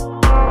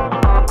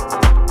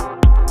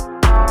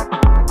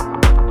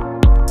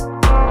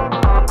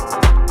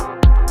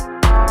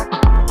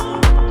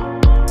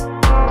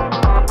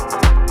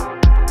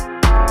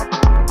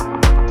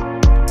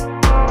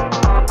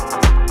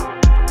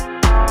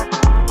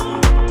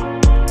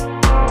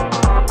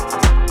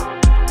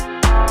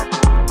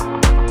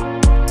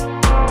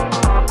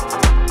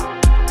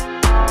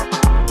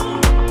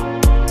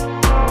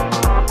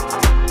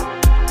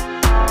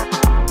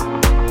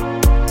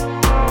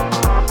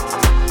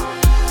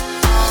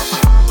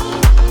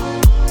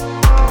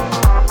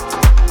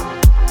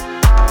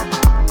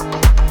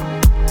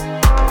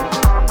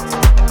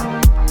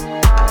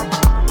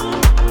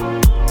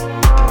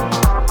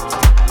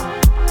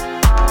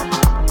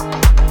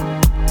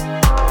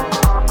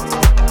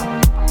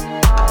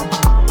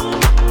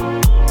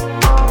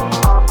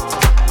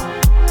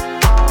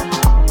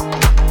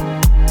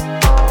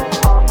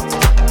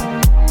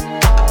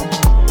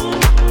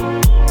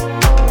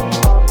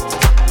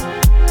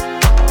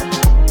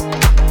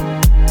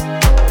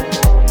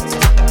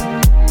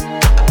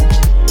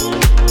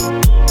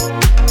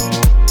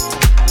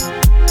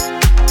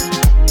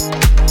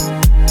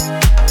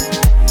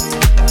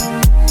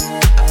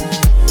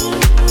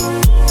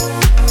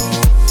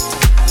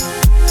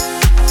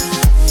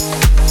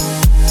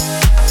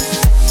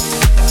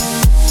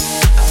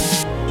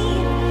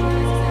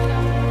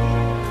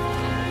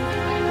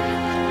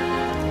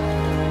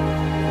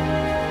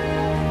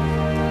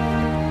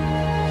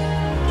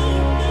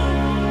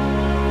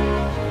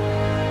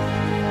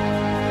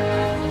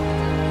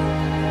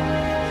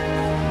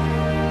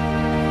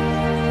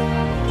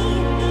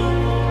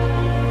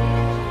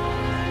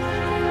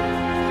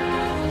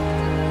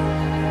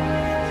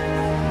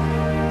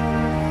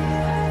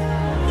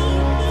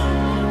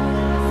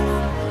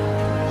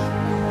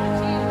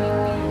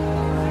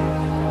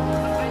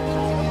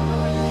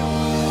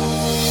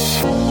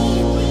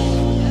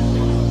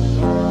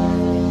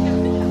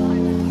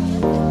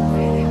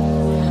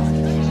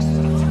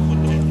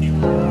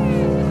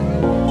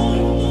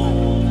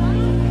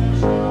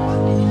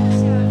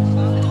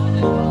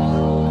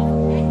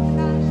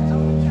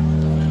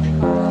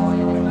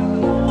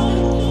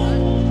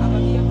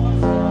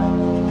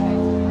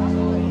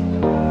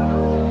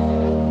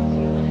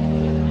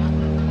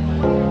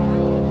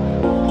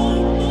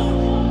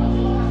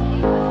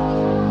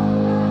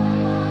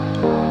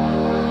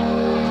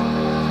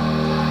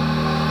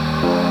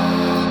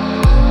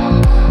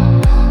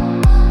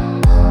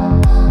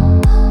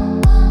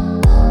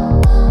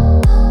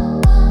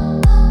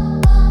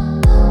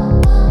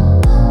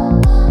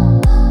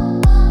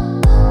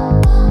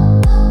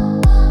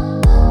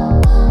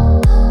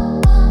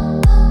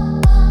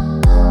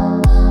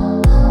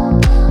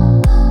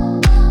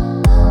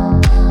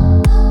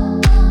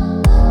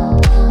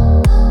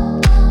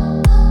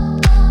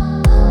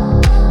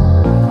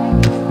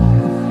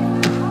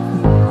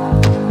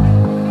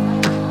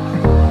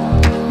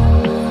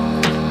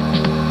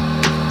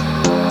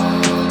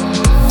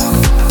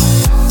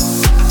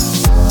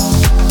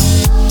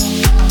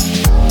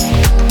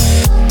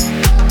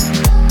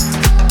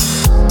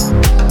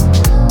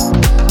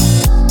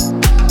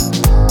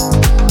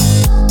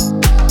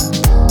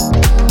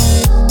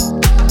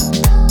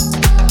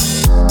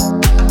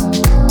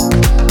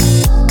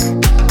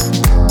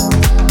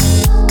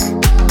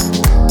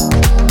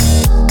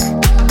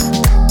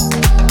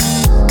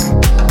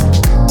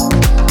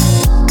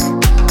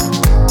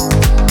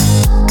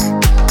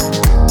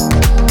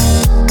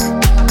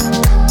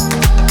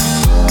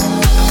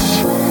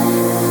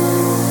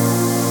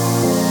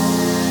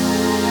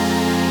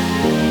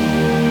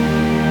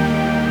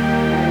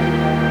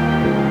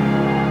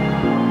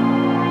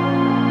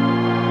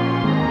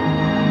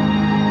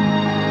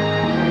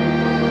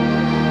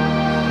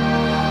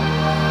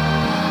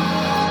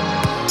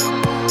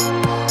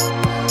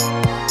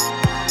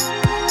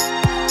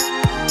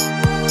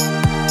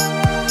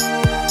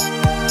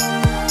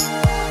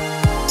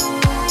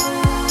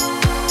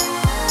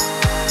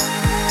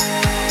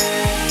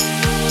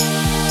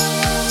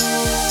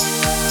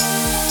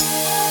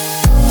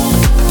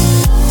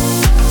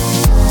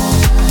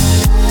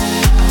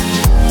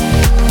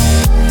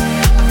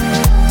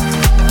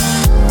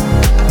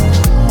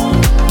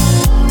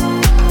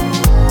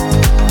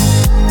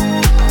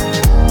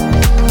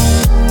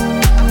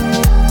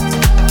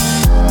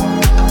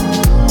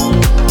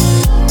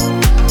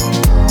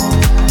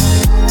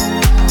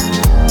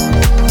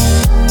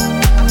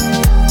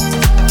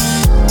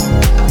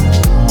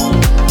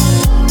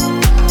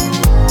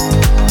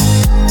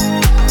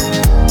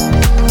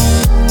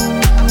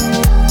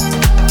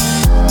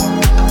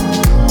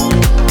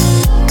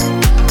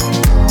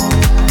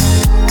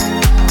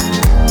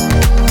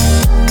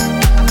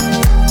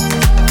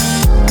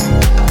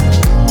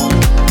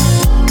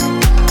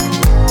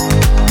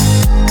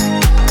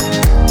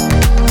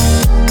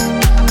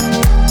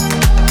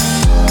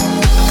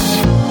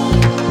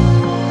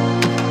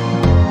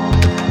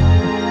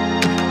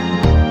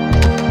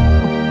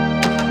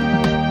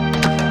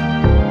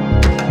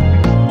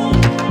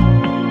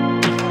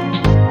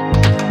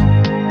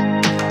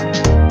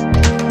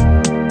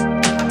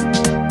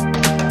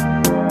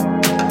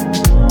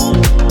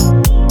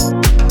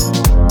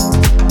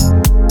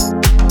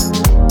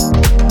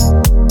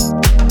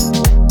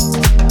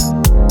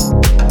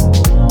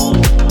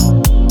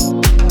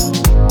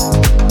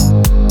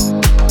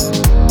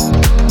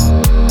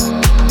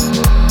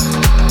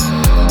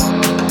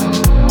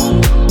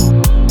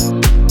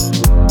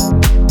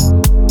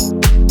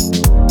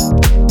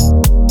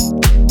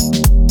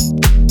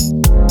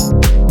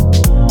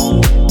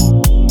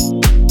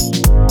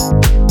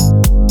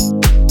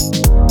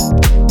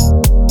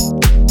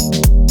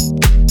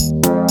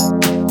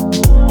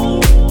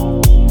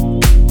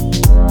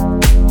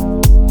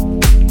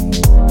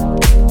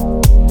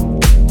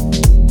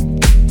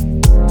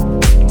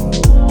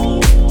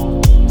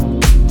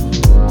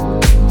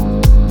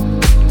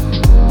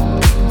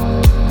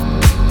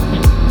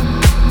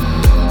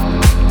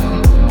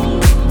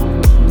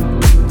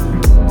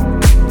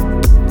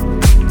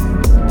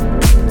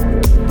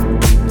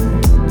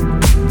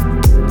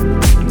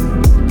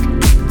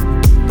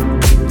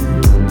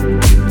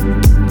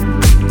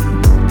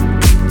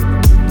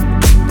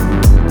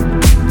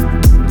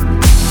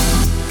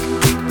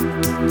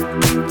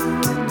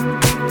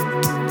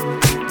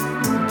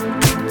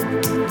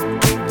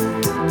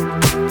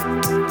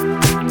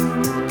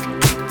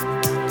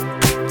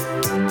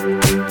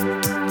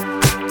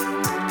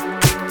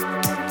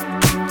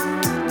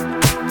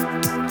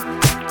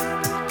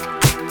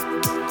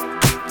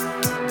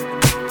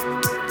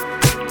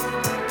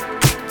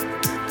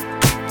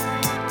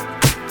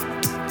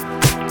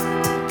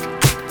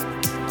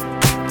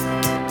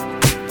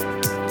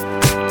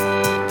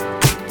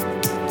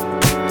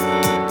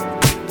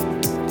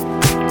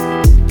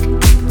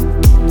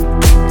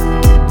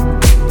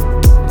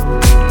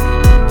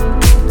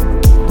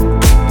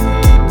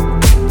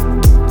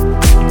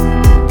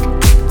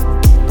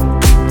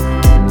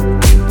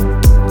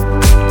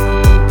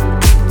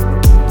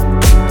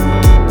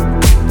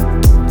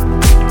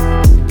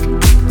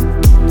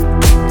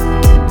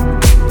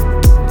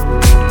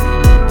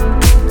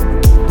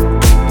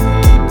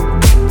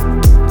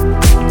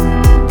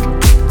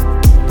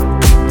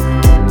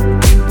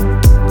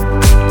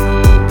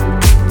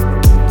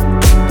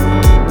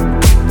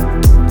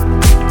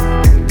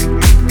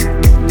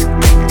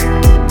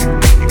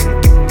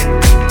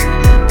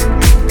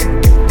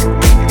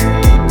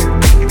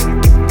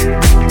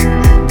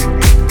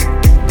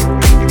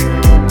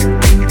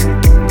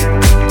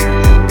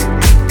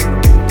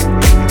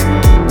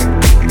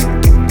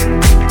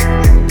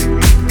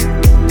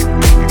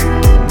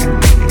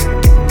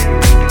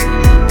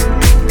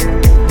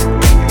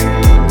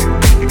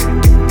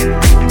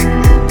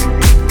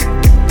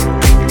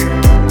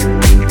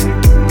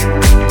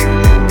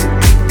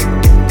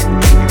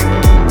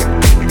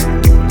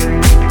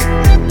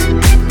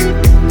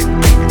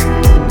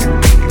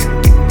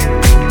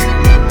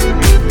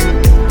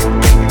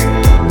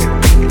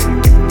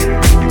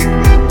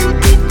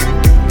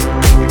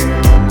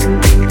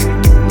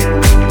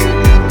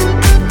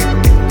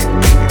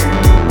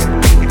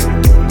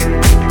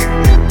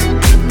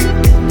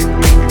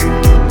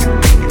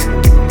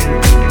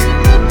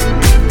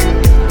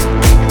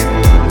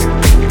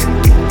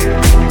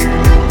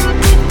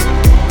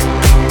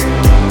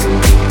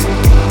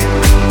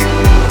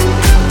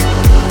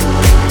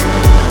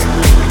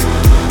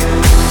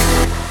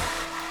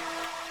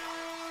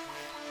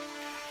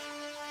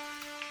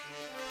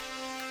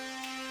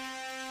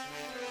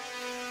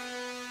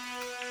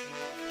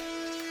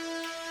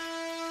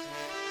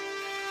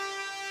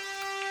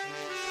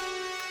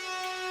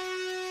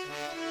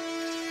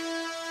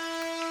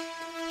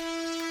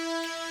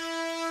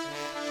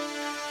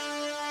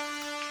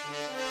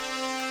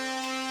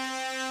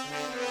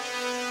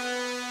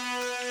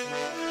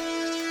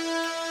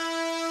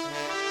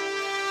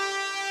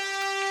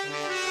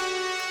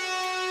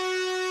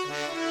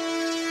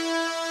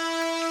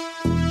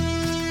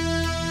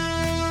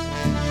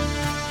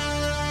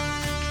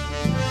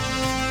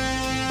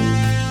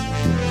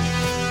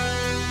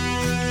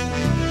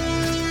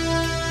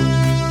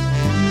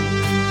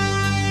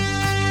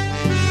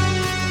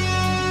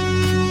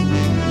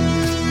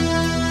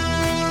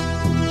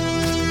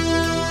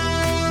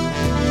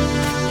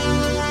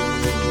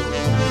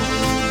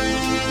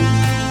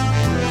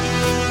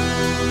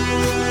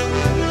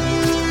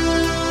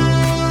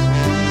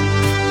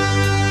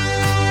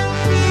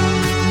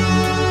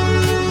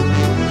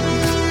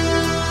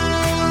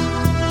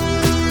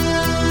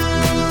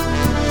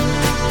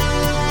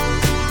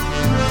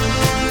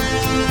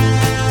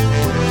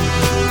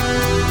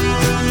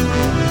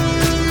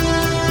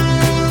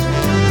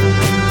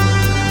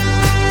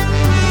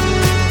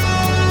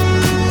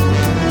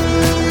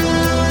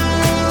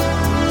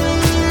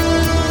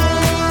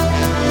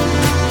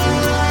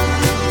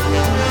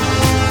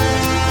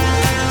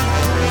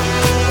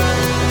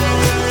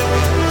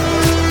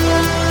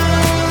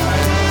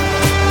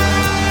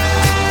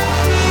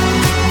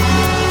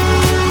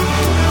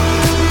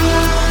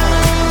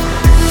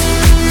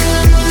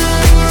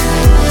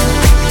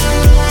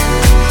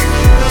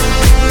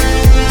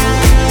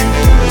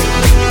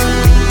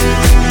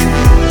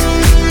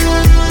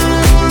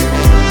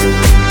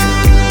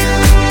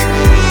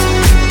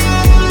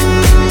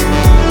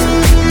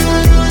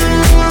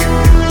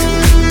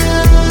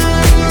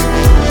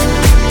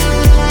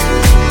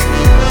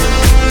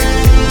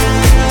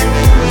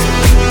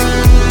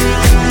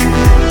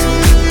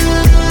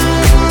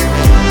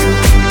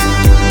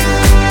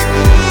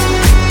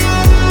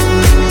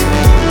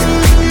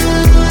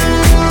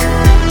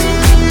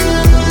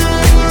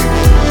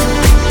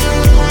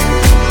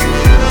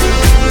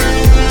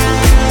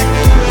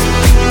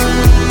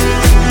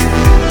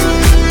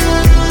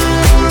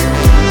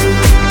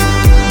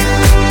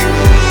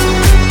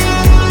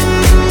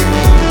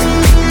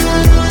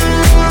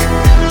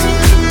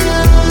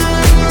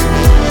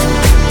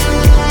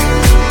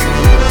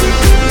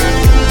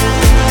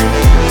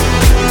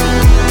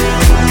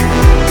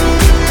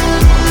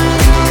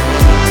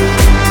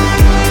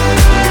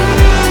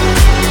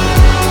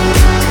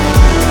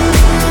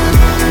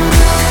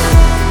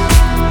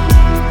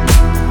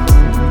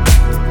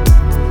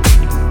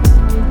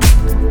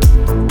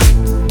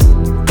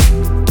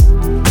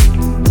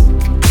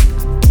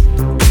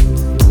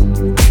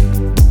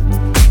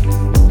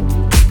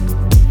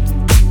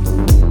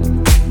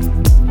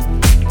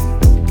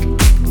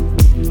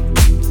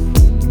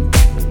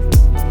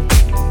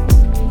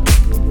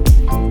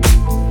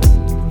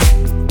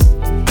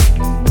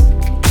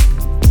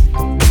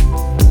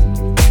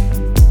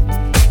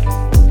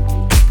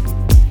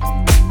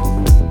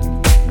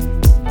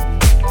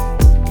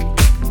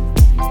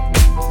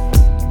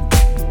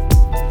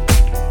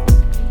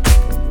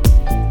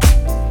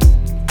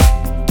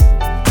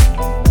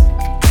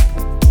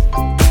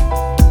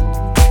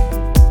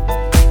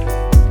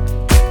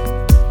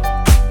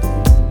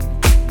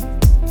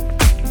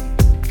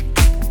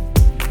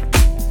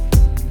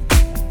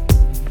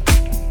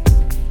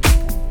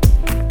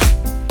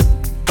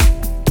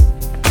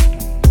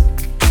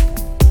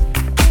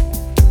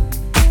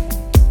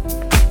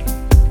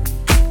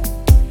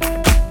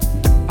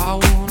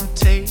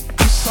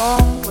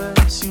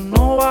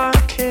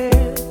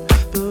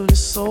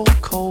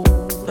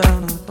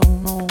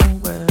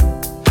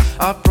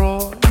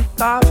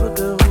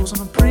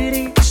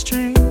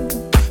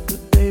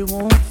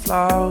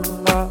 flower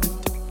like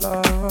the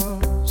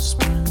last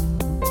spring.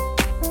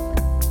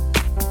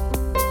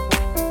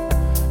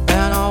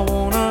 And I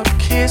wanna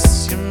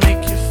kiss you,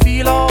 make you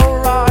feel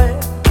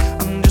alright.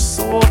 I'm just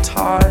so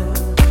tired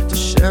to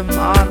share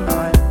my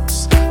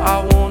nights. I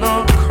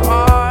wanna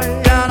cry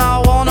and I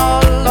wanna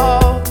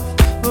love,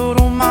 but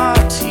all my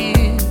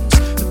tears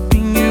have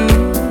been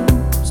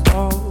used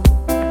up.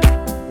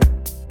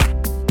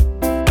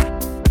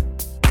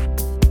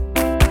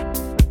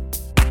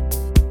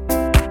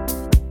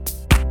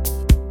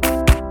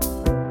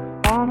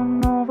 On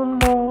another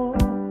love,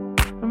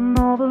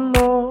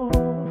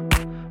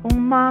 all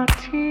my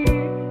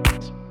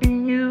tears have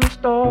been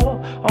used up.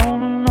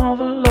 On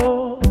another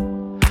love,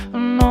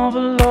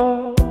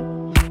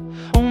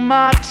 all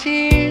my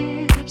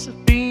tears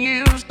have been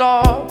used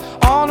up.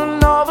 On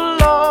another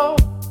love,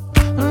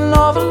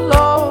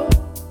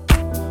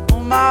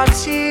 all my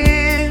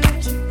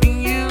tears have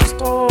been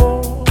used up.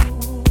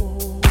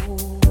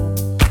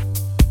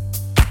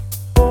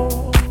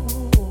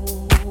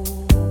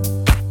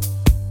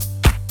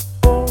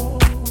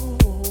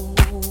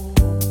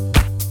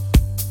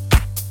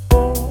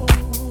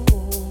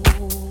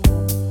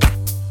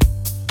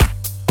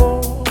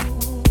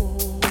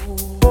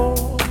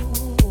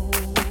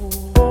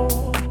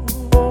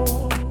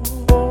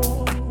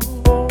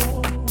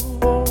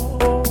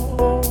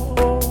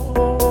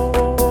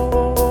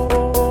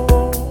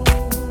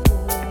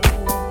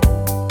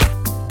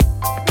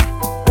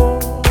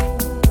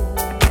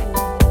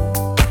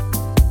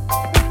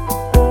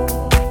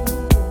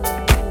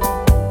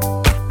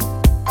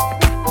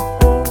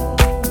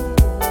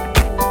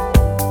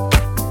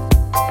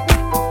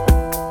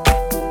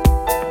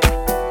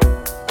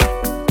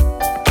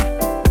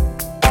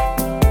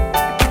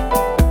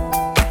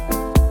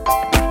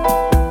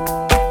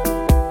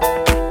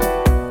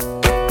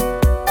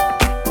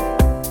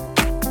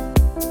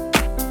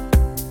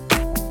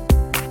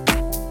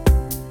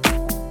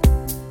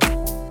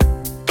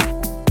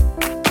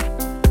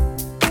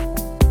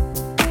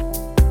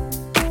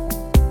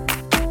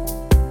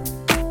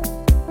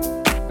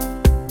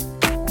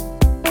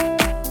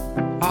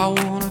 I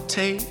wanna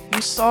take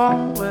you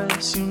somewhere,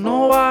 you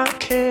know I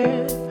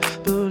care,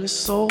 but it's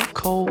so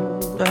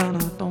cold and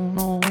I don't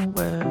know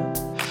where.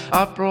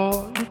 I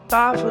brought you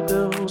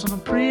daffodils on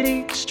a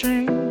pretty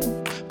string,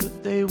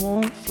 but they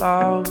won't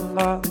flower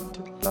like they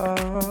did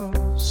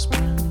last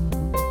spring.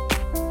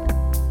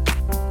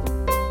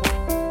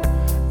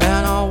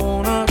 And I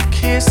wanna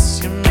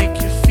kiss you,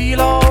 make you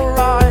feel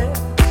alright.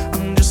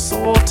 I'm just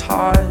so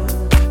tired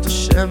to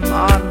share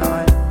my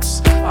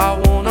nights. I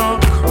wanna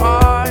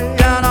cry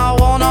and I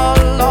wanna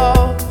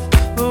love,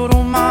 but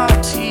all my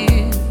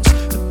tears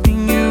have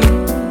been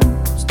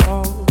used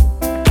up.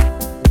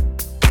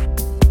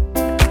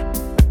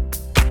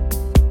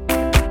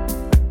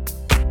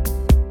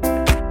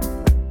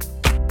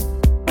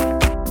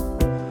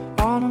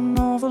 On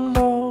another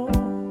love,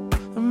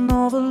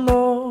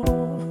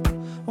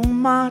 all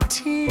my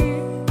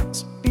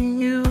tears have been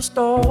used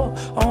up.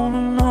 On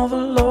another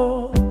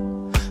love,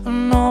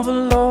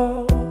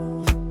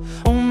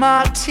 all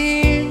my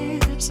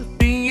tears have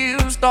been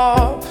used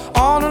up.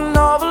 On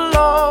another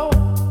love,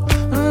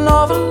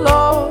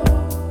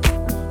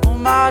 all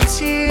my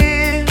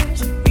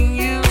tears have been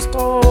used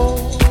up.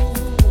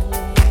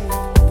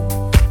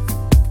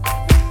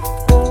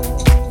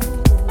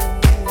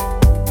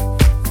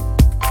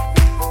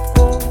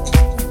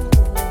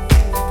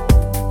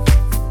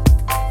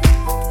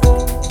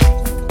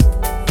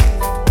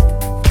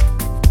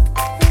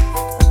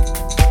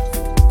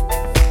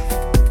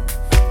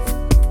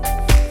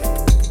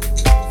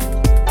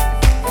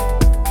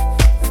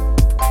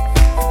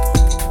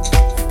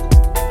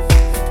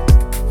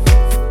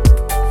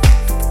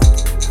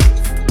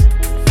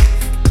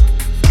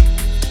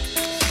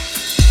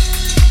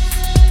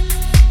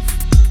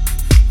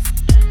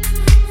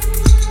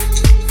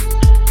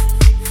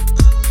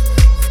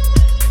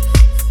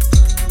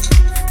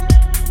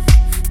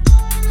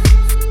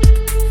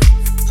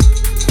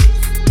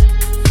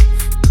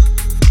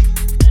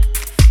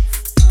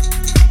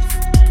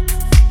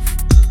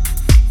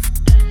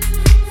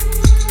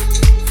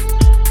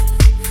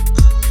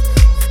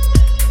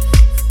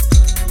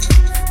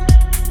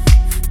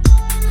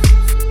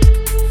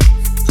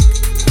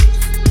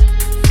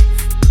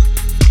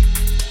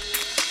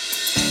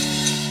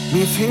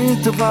 Mir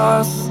fehlte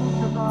was,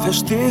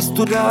 verstehst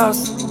du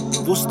das?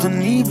 Wusste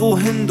nie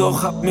wohin,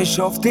 doch hab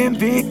mich auf den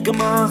Weg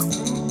gemacht.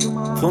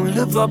 Von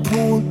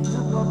Liverpool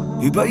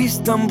über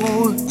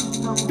Istanbul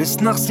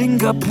bis nach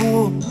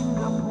Singapur.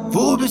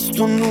 Wo bist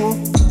du nur?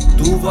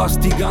 Du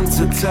warst die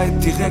ganze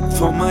Zeit direkt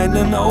vor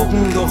meinen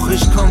Augen, doch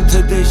ich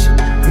konnte dich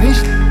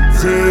nicht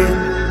sehen.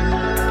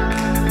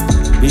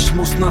 Ich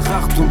muss nach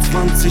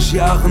 28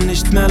 Jahren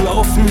nicht mehr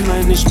laufen,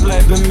 nein, ich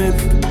bleibe mit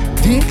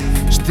dir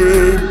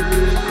stehen.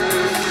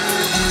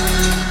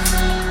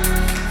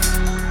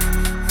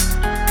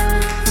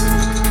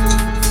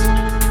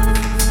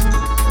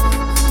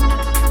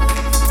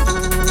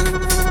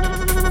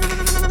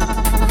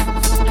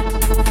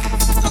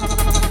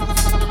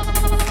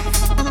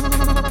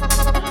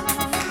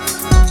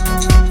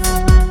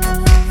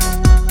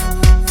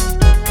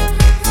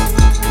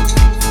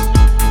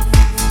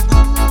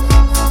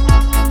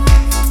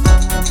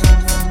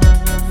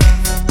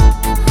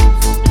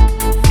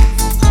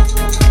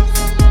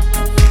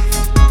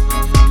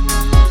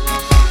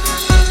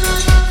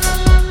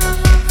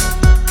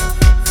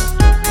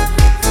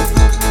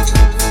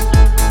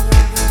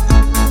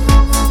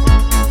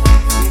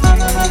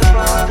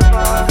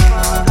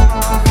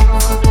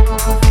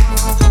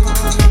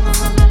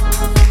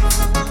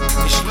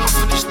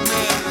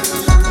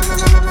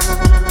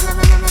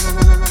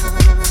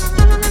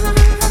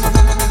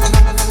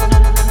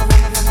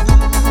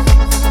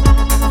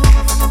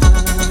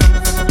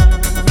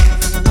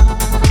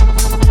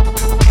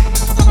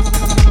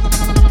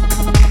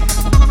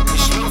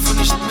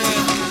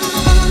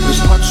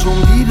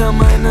 schon wieder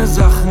meine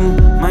Sachen,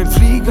 mein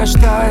Flieger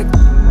steigt.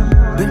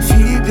 Bin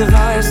viel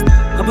gereist,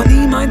 aber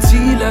nie mein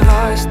Ziel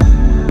erreicht.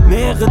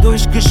 Meere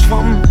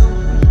durchgeschwommen,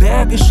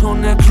 Berge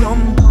schon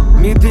erklommen.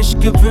 Mir dich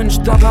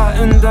gewünscht, aber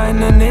in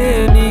deine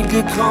Nähe nie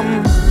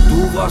gekommen.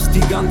 Du warst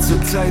die ganze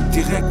Zeit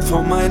direkt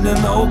vor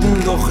meinen Augen,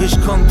 doch ich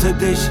konnte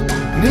dich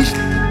nicht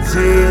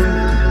sehen.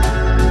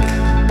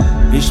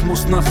 Ich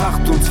muss nach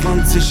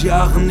 28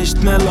 Jahren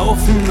nicht mehr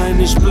laufen, nein,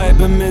 ich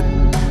bleibe mit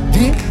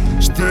dir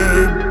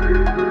stehen.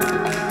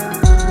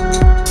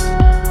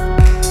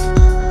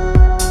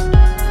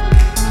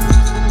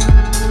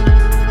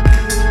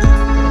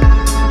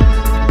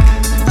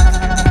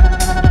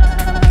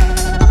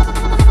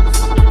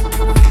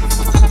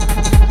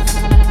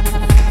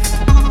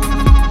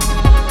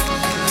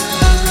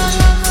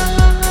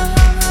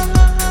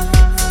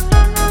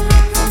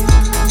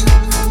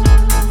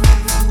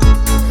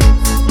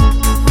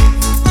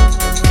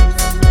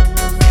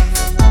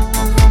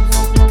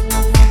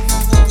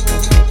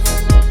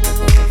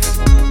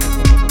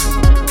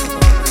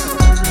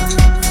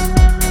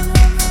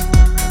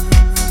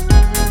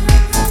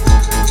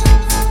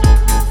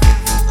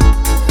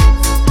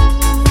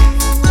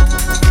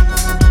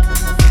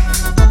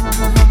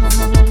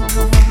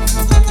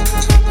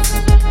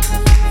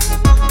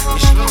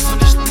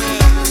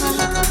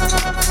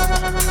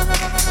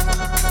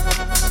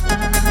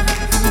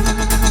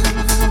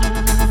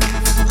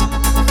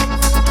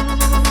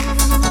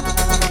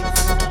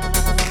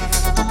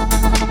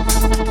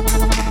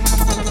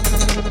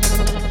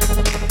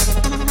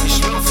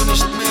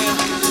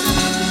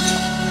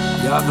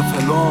 Jahre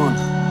verloren,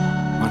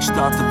 man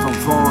startet von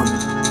vorn,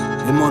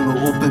 immer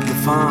nur Opel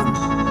gefahren.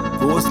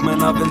 Wo ist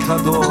mein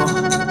Aventador?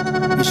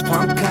 Ich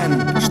fand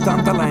keinen,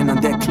 stand allein an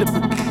der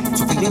Klippe.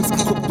 Zu viel links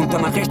geguckt und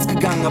dann nach rechts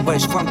gegangen, aber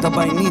ich fand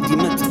dabei nie die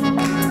Mitte.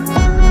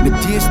 Mit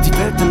dir ist die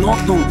Welt in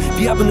Ordnung,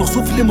 wir haben noch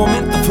so viele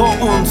Momente vor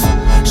uns.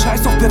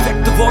 Scheiß auf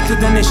perfekte Worte,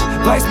 denn ich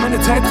weiß, meine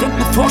Zeit rennt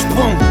mit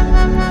Vorsprung.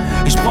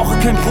 Ich brauche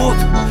kein Brot,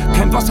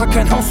 kein Wasser,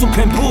 kein Haus und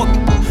kein Boot.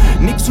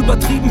 Nix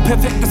übertrieben,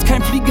 perfekt ist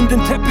kein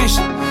fliegenden Teppich,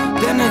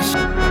 denn ich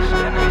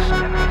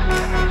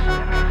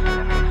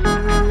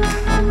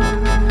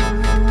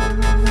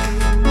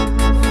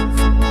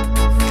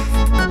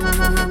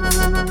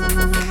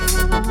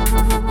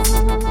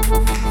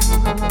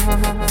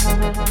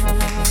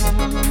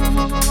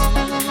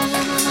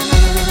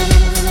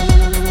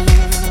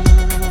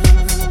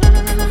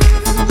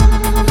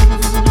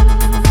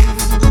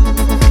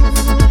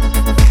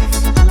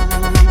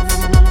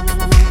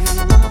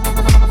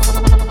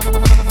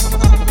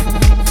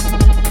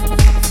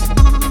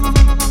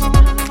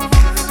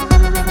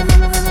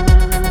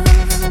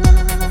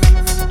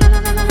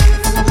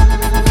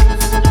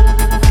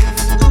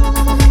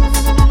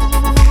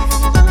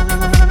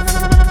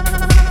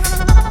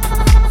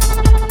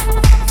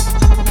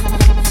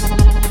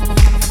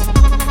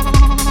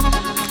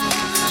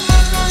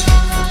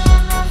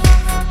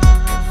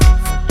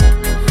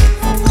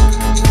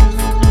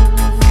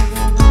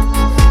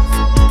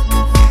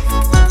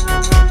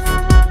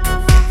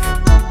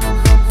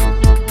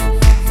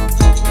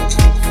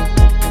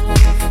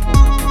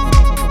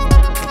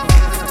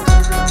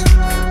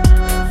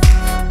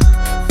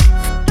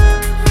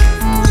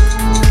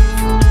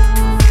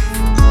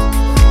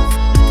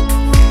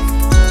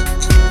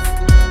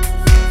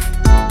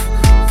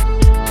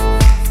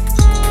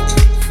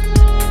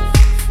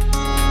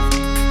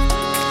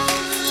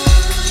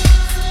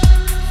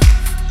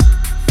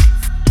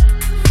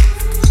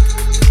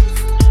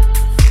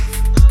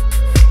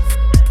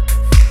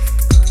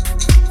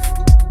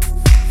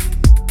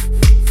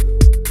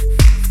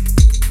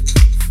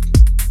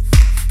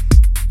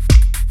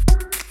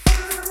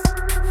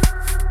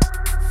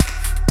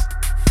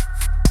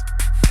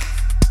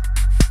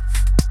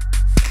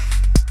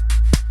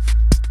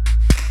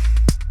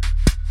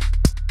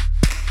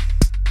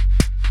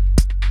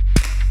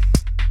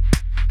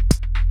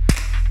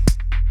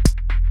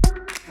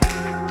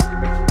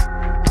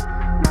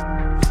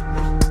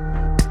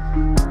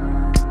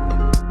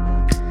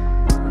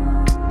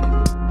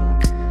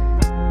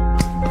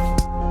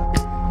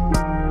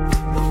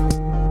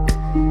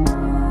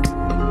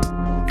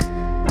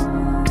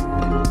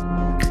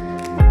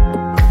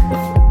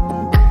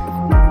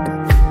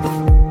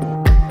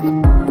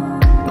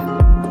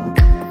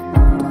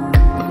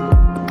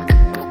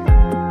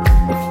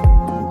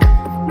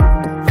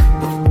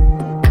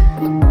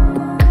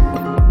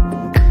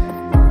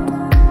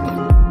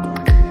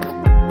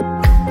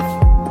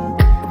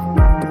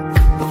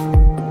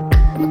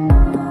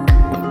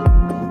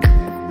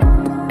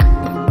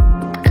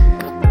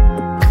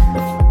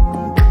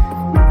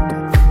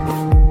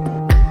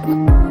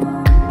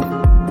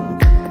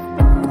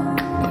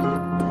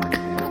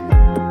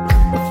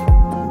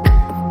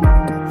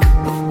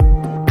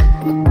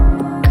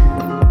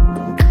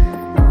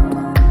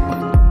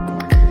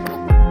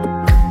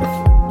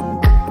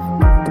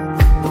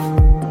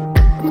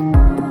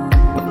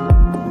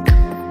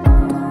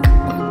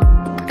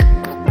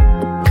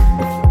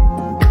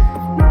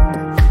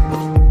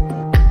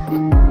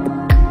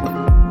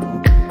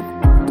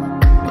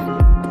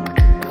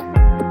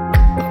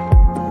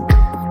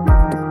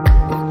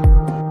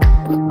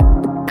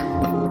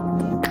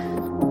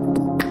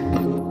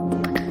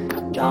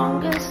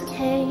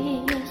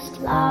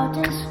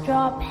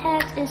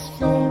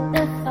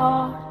the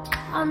thought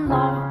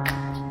unlocked.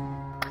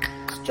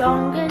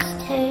 Strongest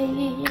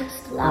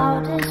taste,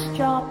 loudest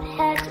drop,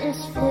 head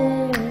is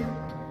filled.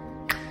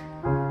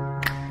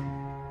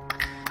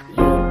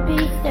 You'd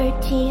be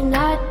 13,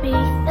 I'd be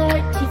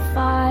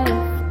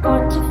 35.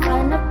 Got to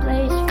find a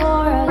place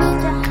for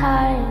us to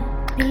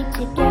hide. Be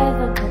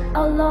together but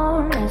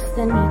alone as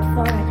the need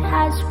for it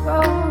has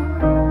grown.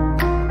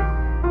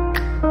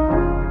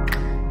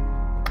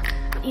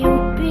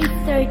 You'd be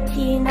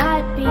 13,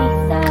 I'd be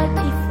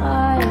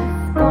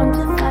 35. Gone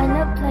to find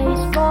a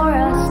place for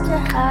us to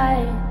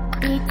hide.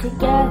 Be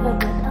together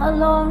but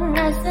alone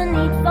as the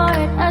need for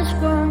it has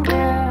grown,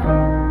 yeah.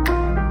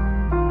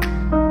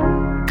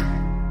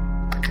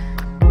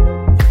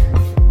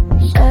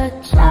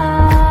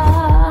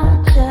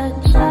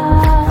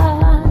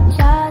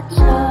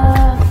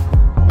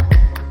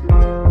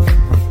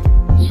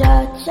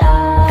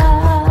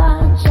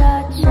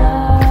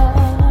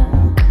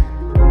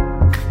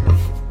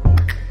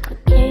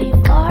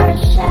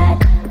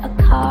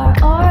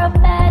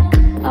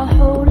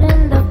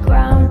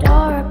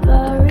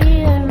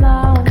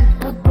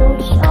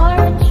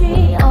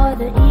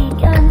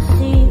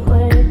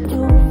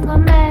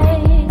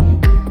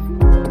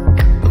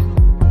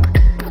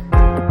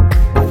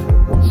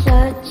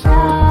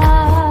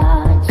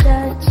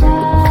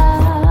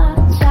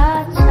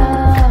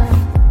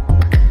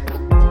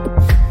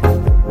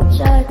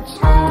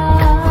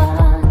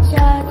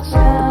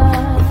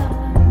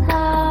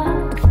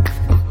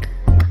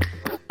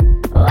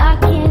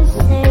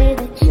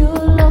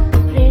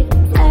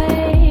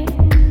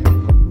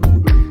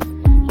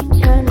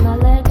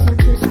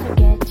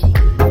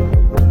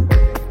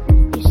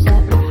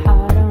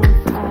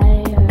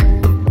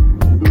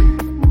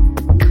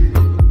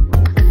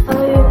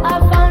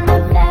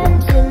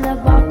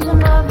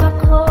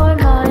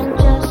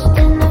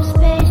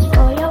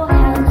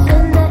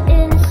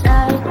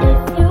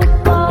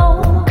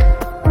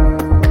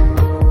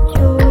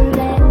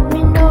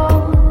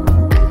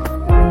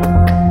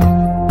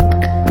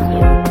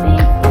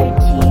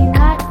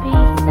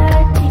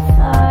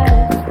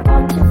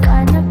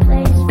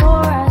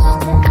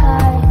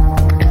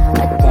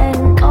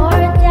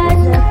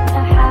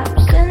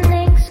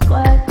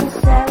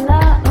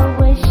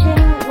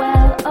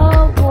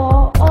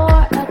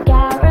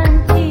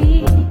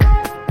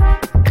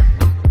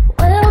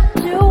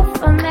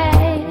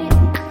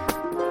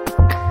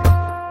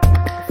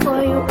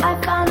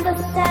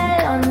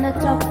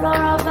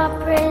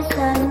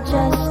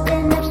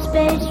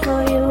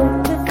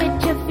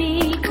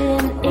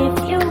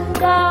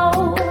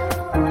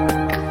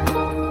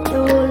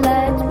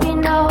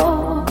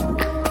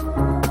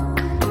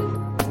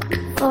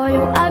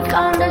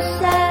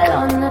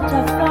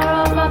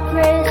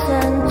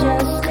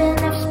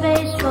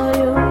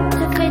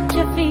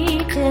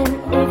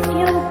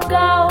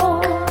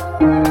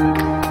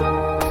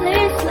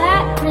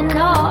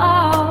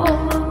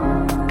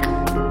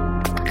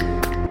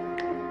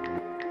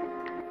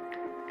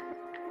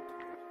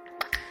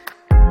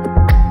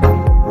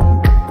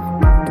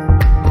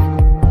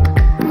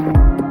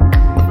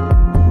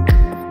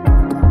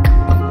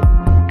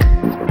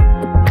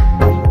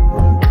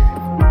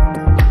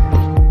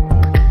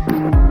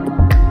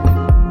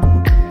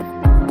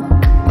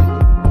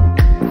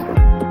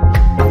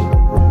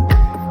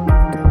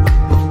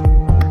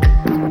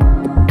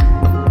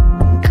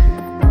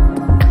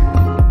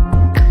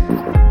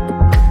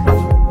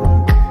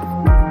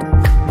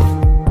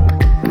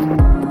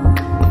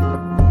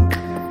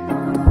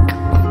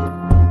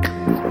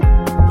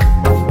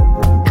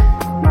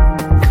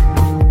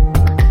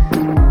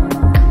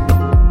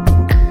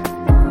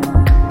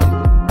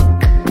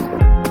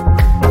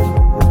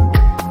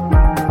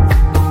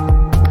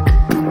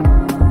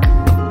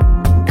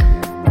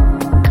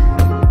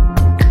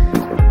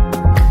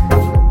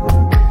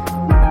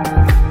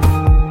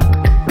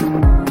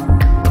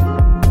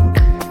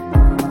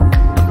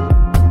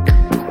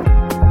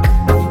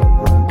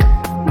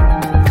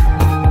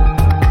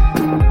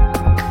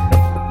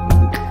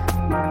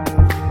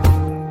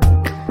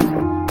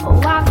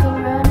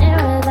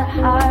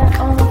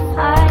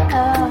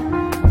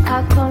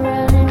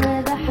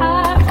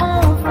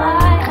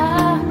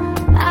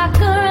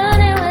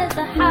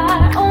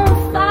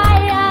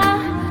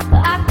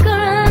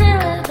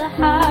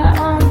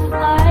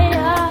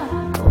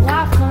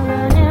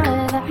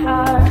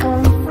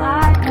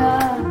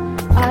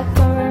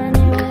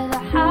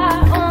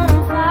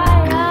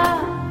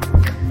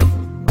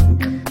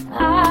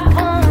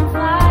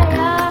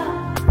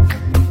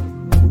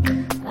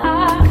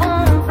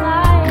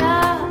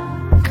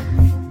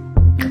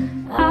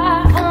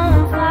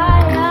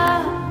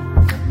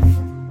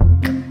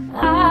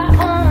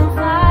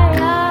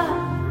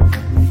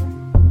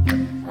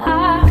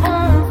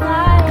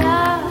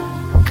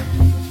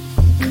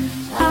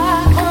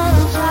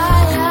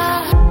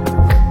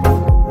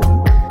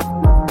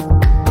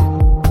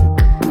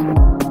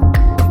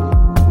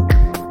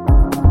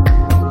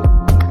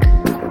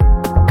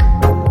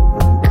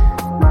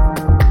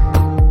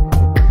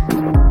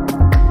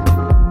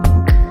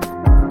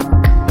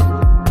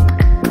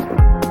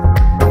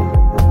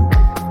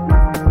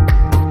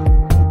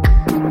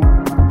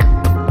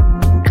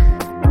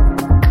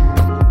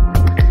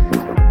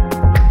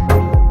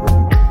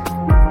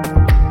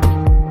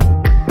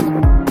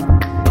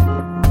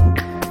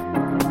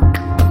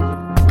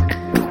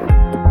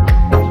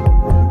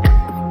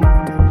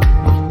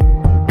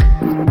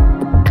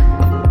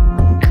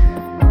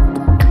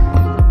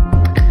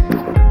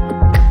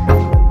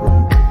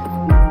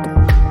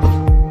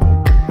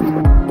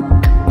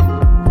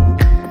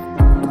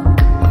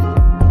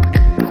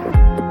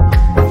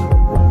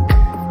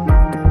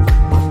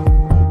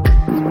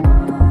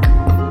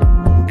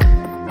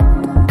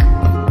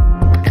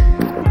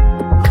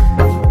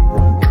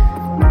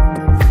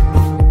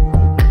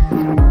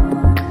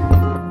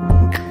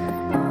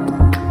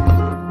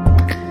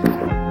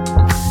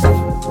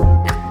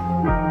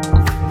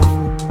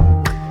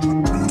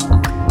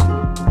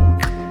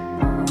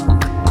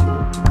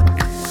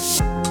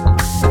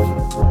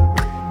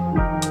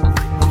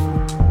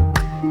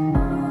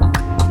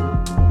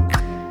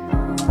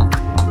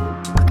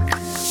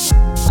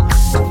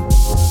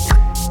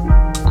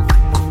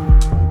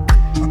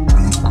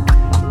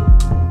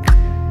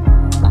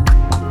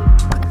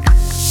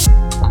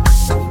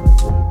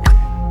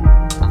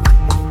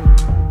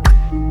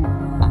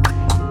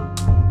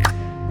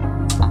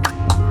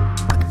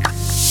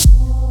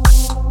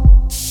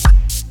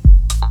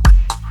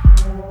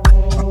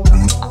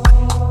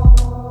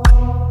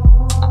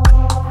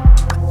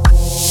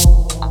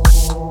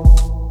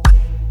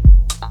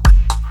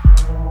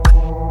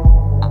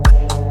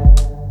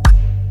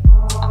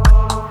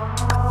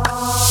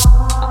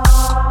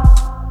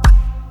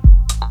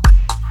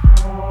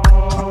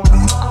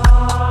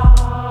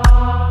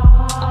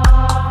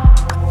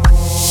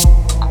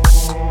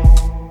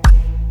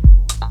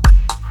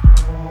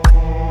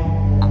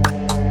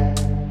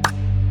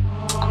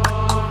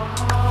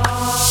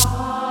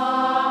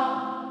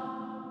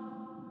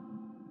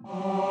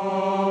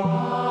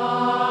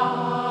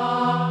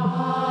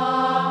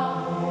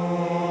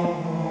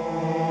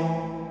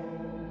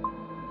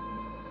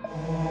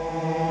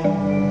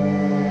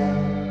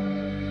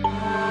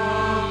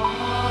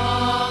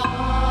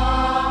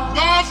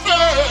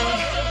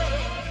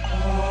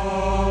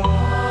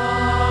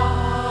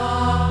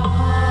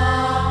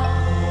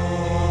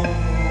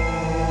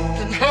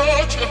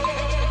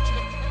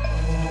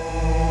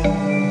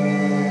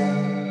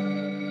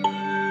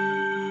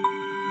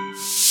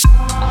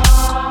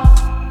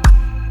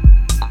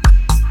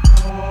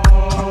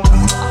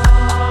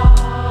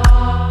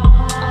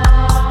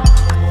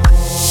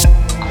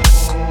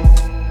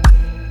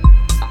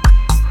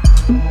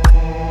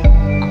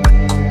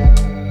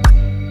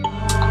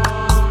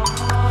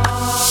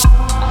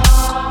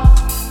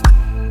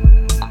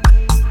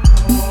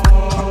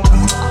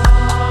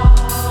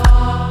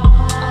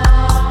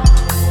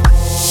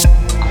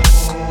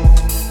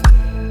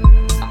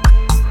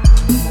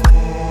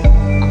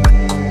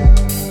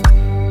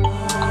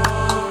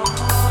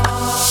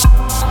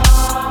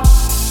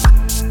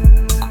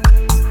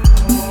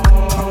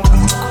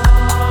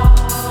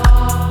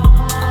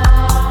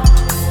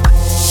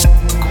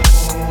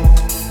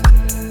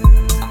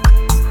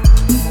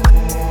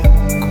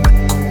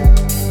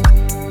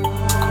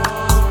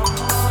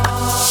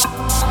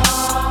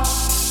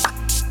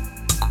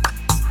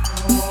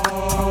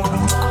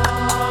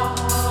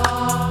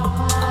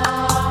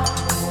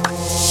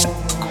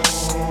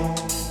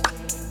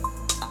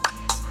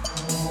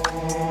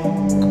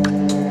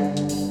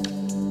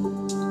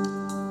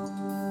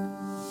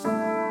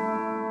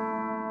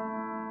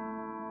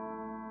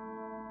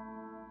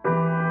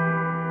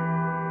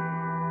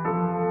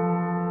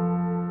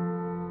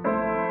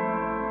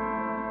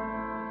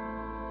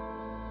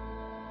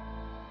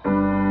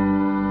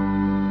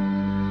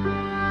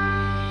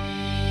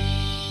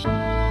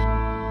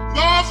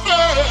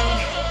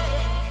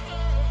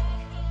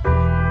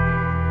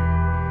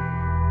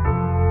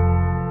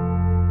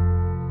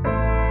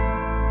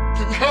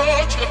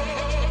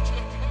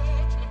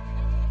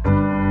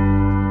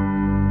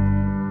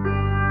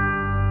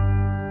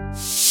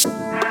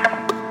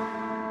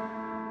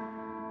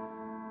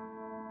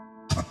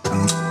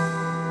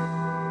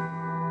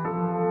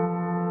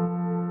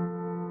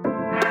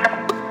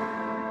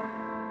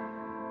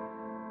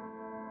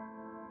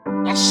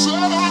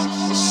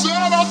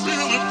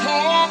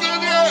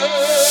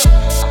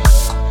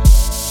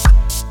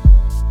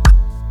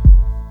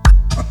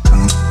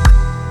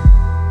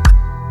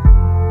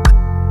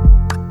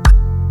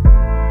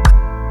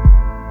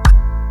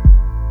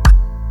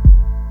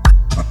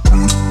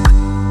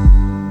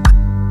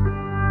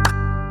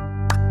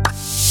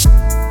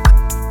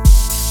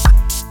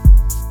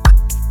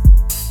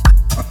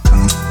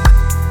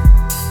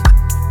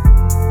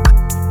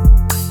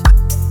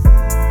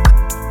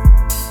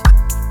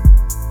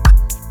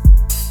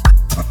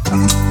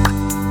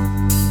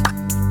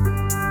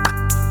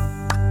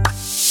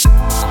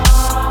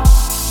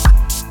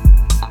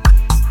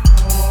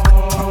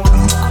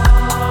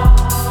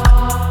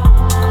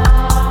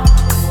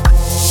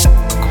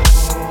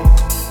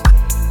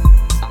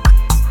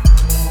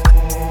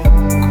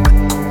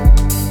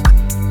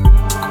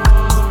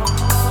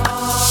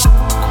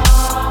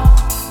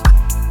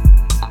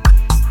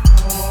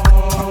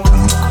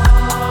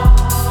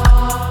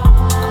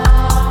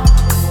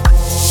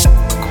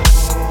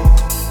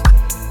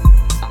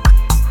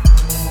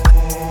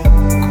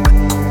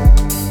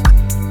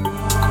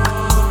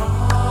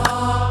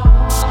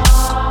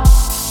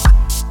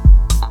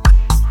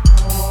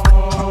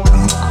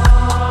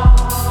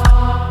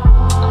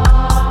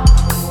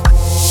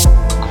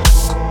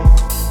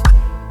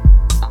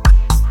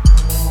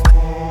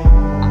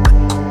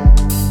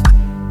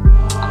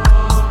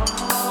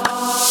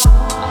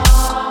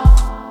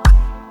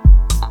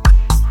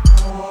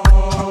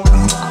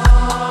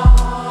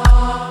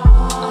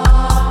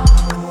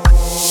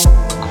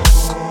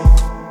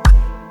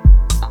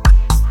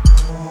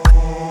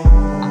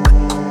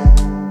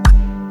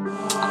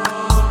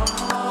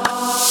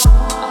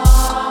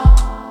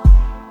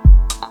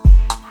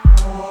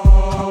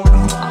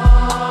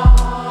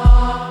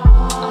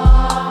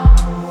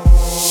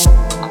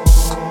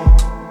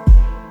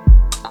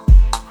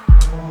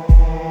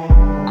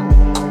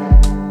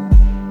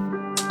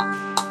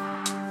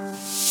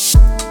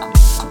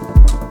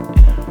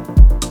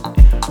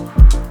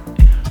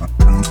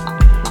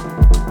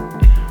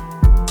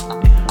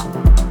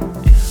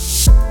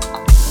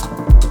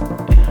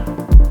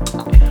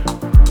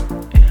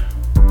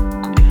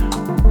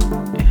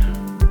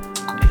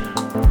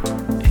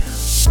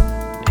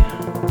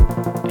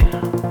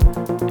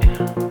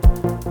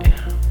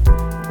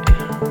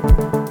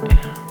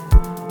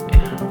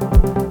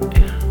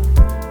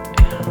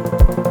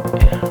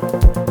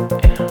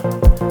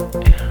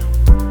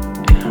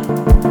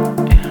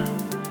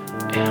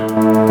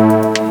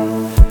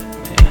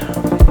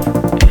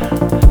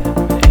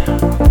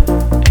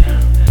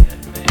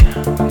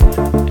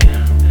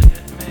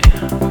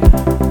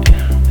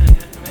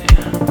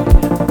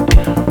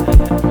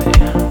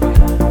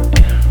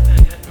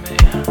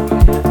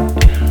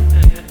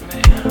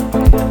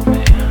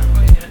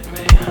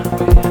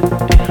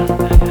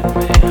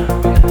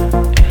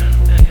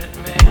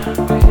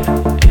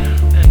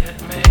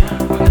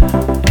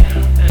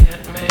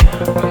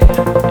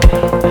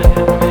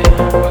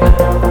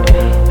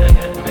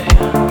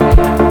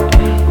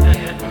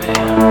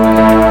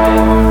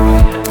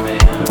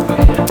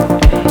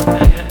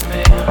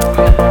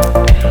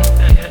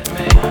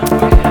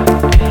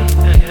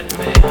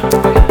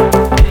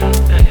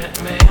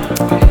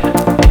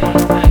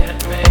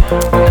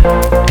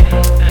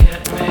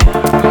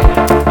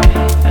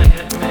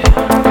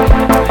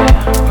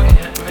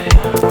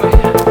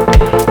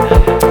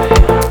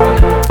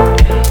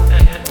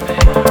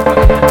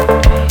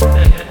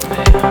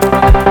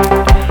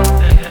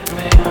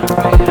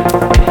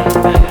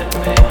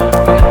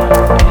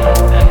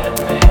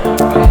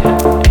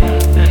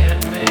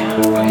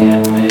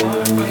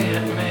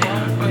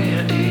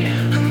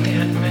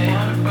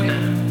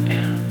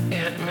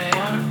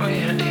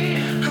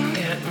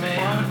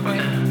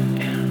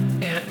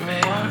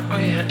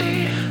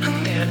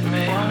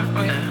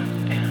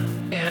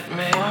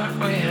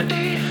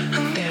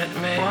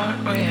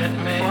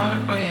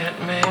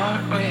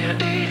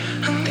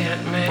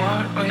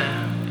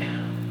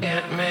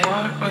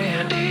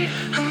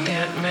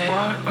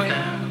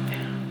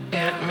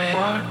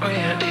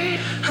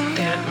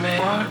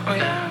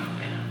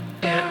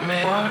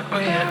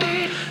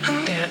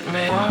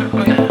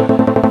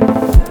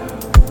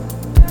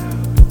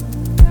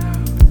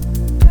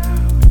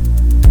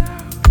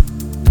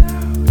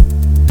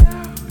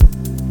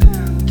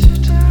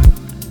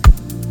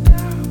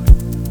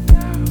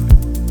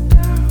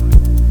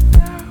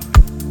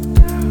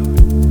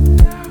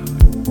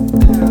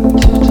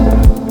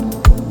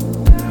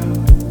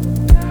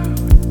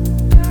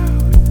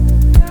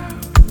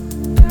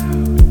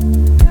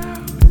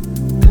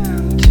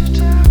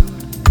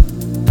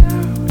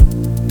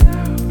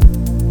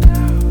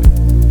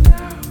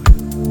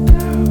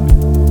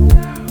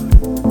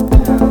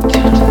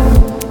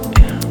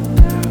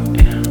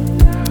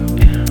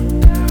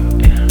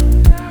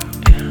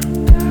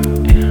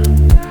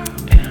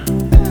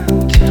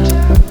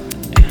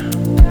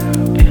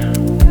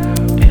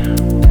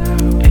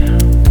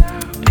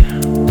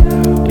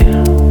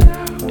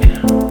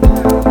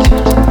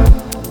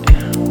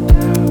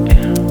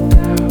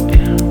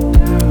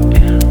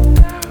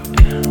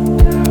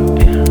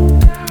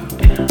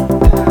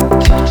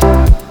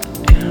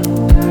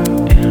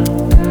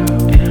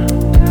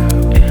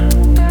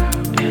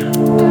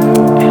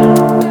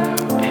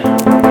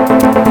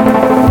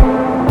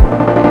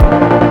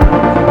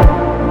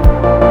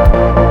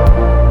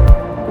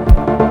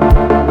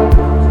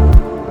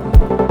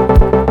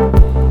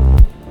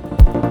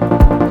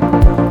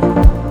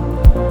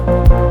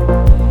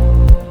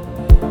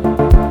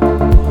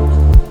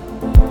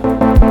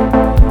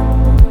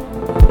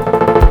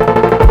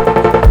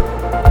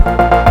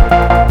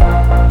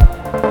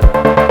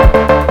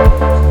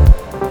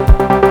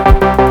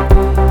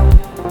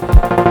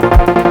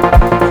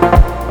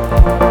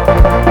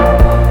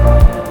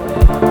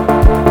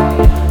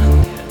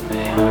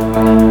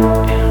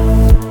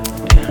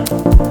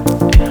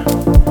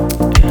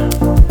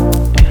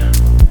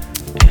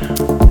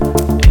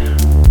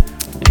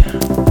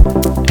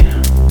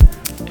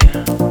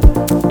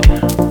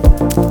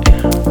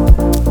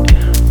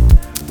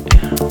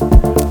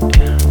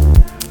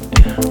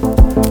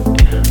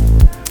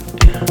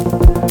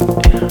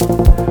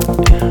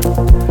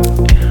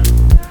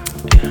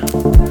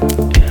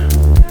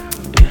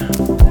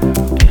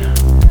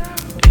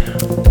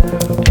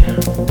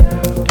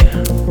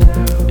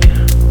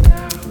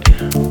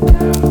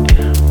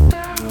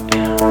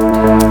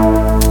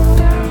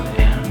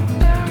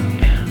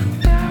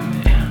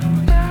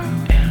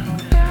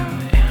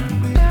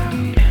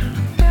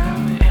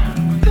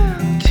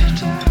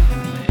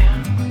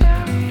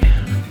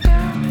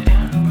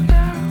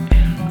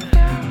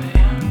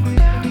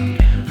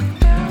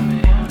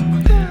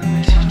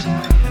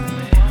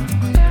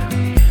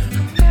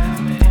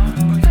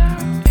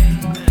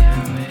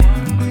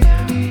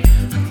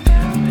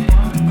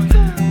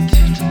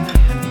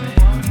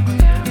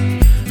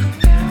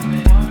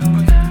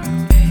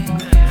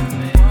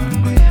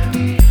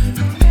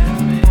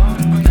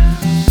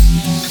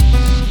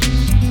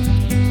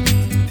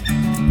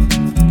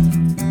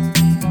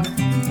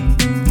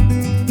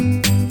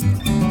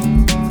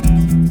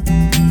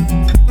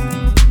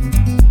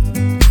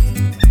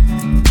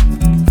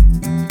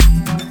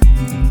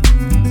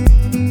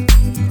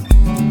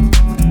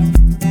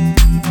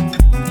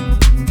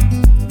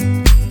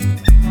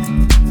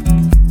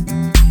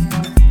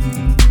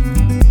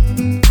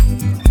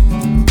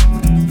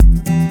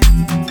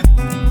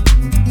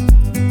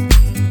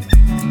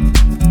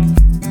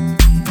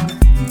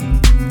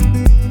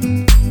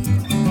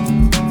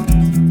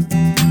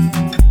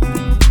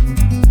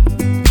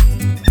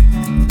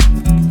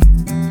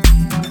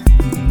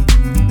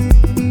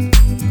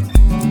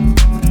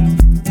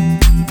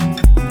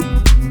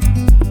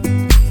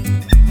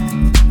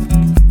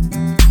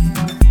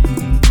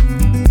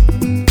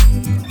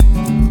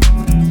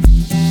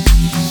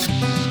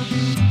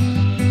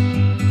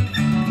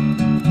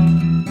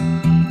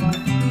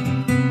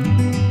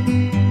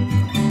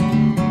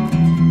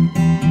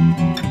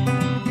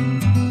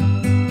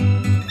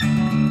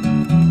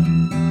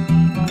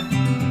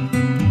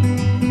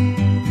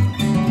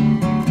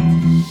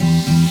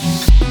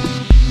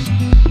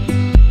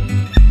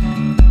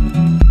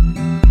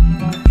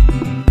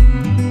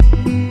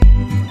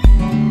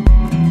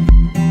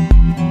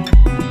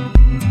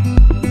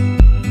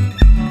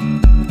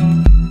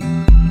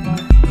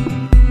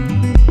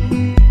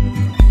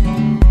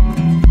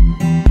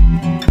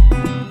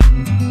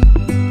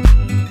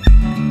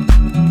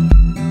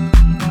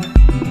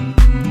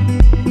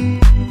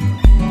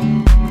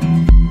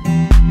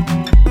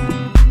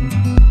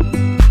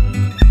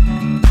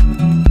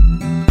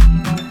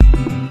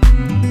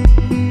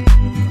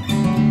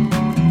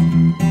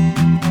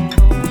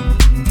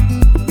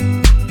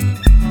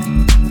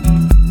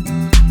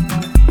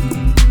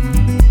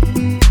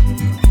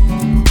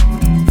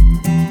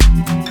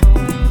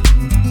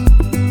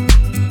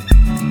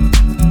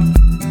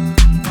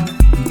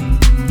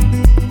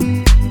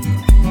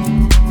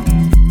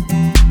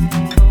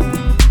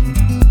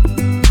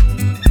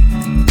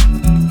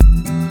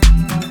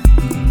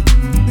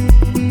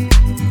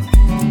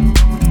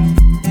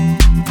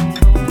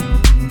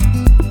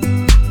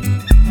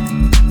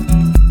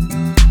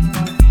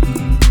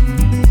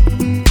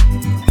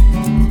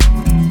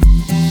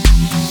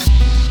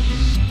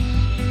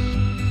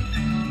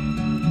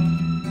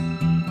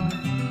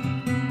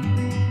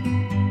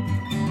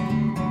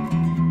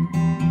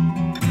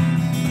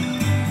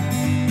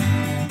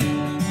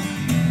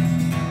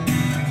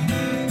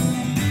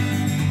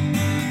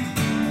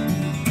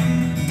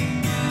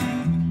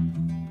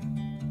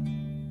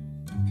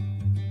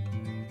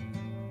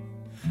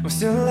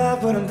 still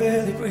alive, but I'm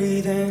barely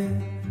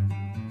breathing.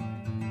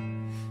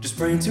 Just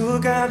praying to a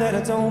God that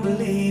I don't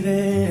believe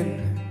in.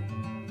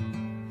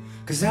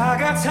 'Cause I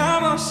got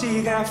time while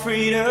she got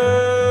freedom.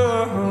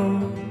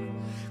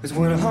 'Cause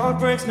when her heart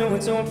breaks, no,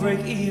 it don't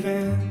break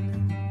even.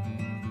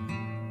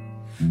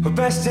 Her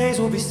best days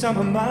will be some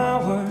of my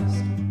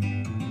worst.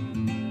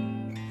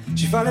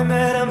 She finally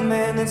met a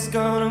man that's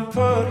gonna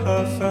put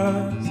her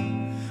first.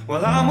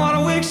 Well, I'm wide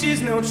awake,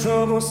 she's no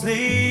trouble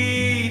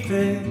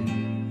sleeping.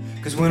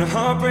 'Cause when her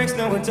heart breaks,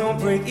 no, it don't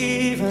break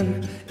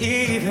even,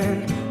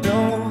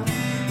 no.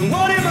 And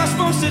what am I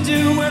supposed to do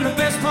when the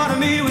best part of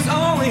me was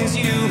always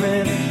you,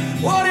 man?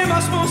 What am I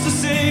supposed to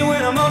say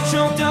when I'm all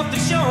choked up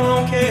that you're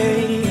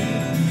okay?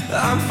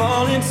 I'm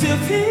falling to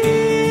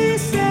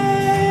pieces,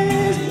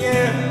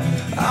 yeah.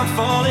 I'm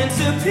falling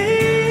to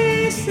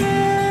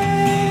pieces.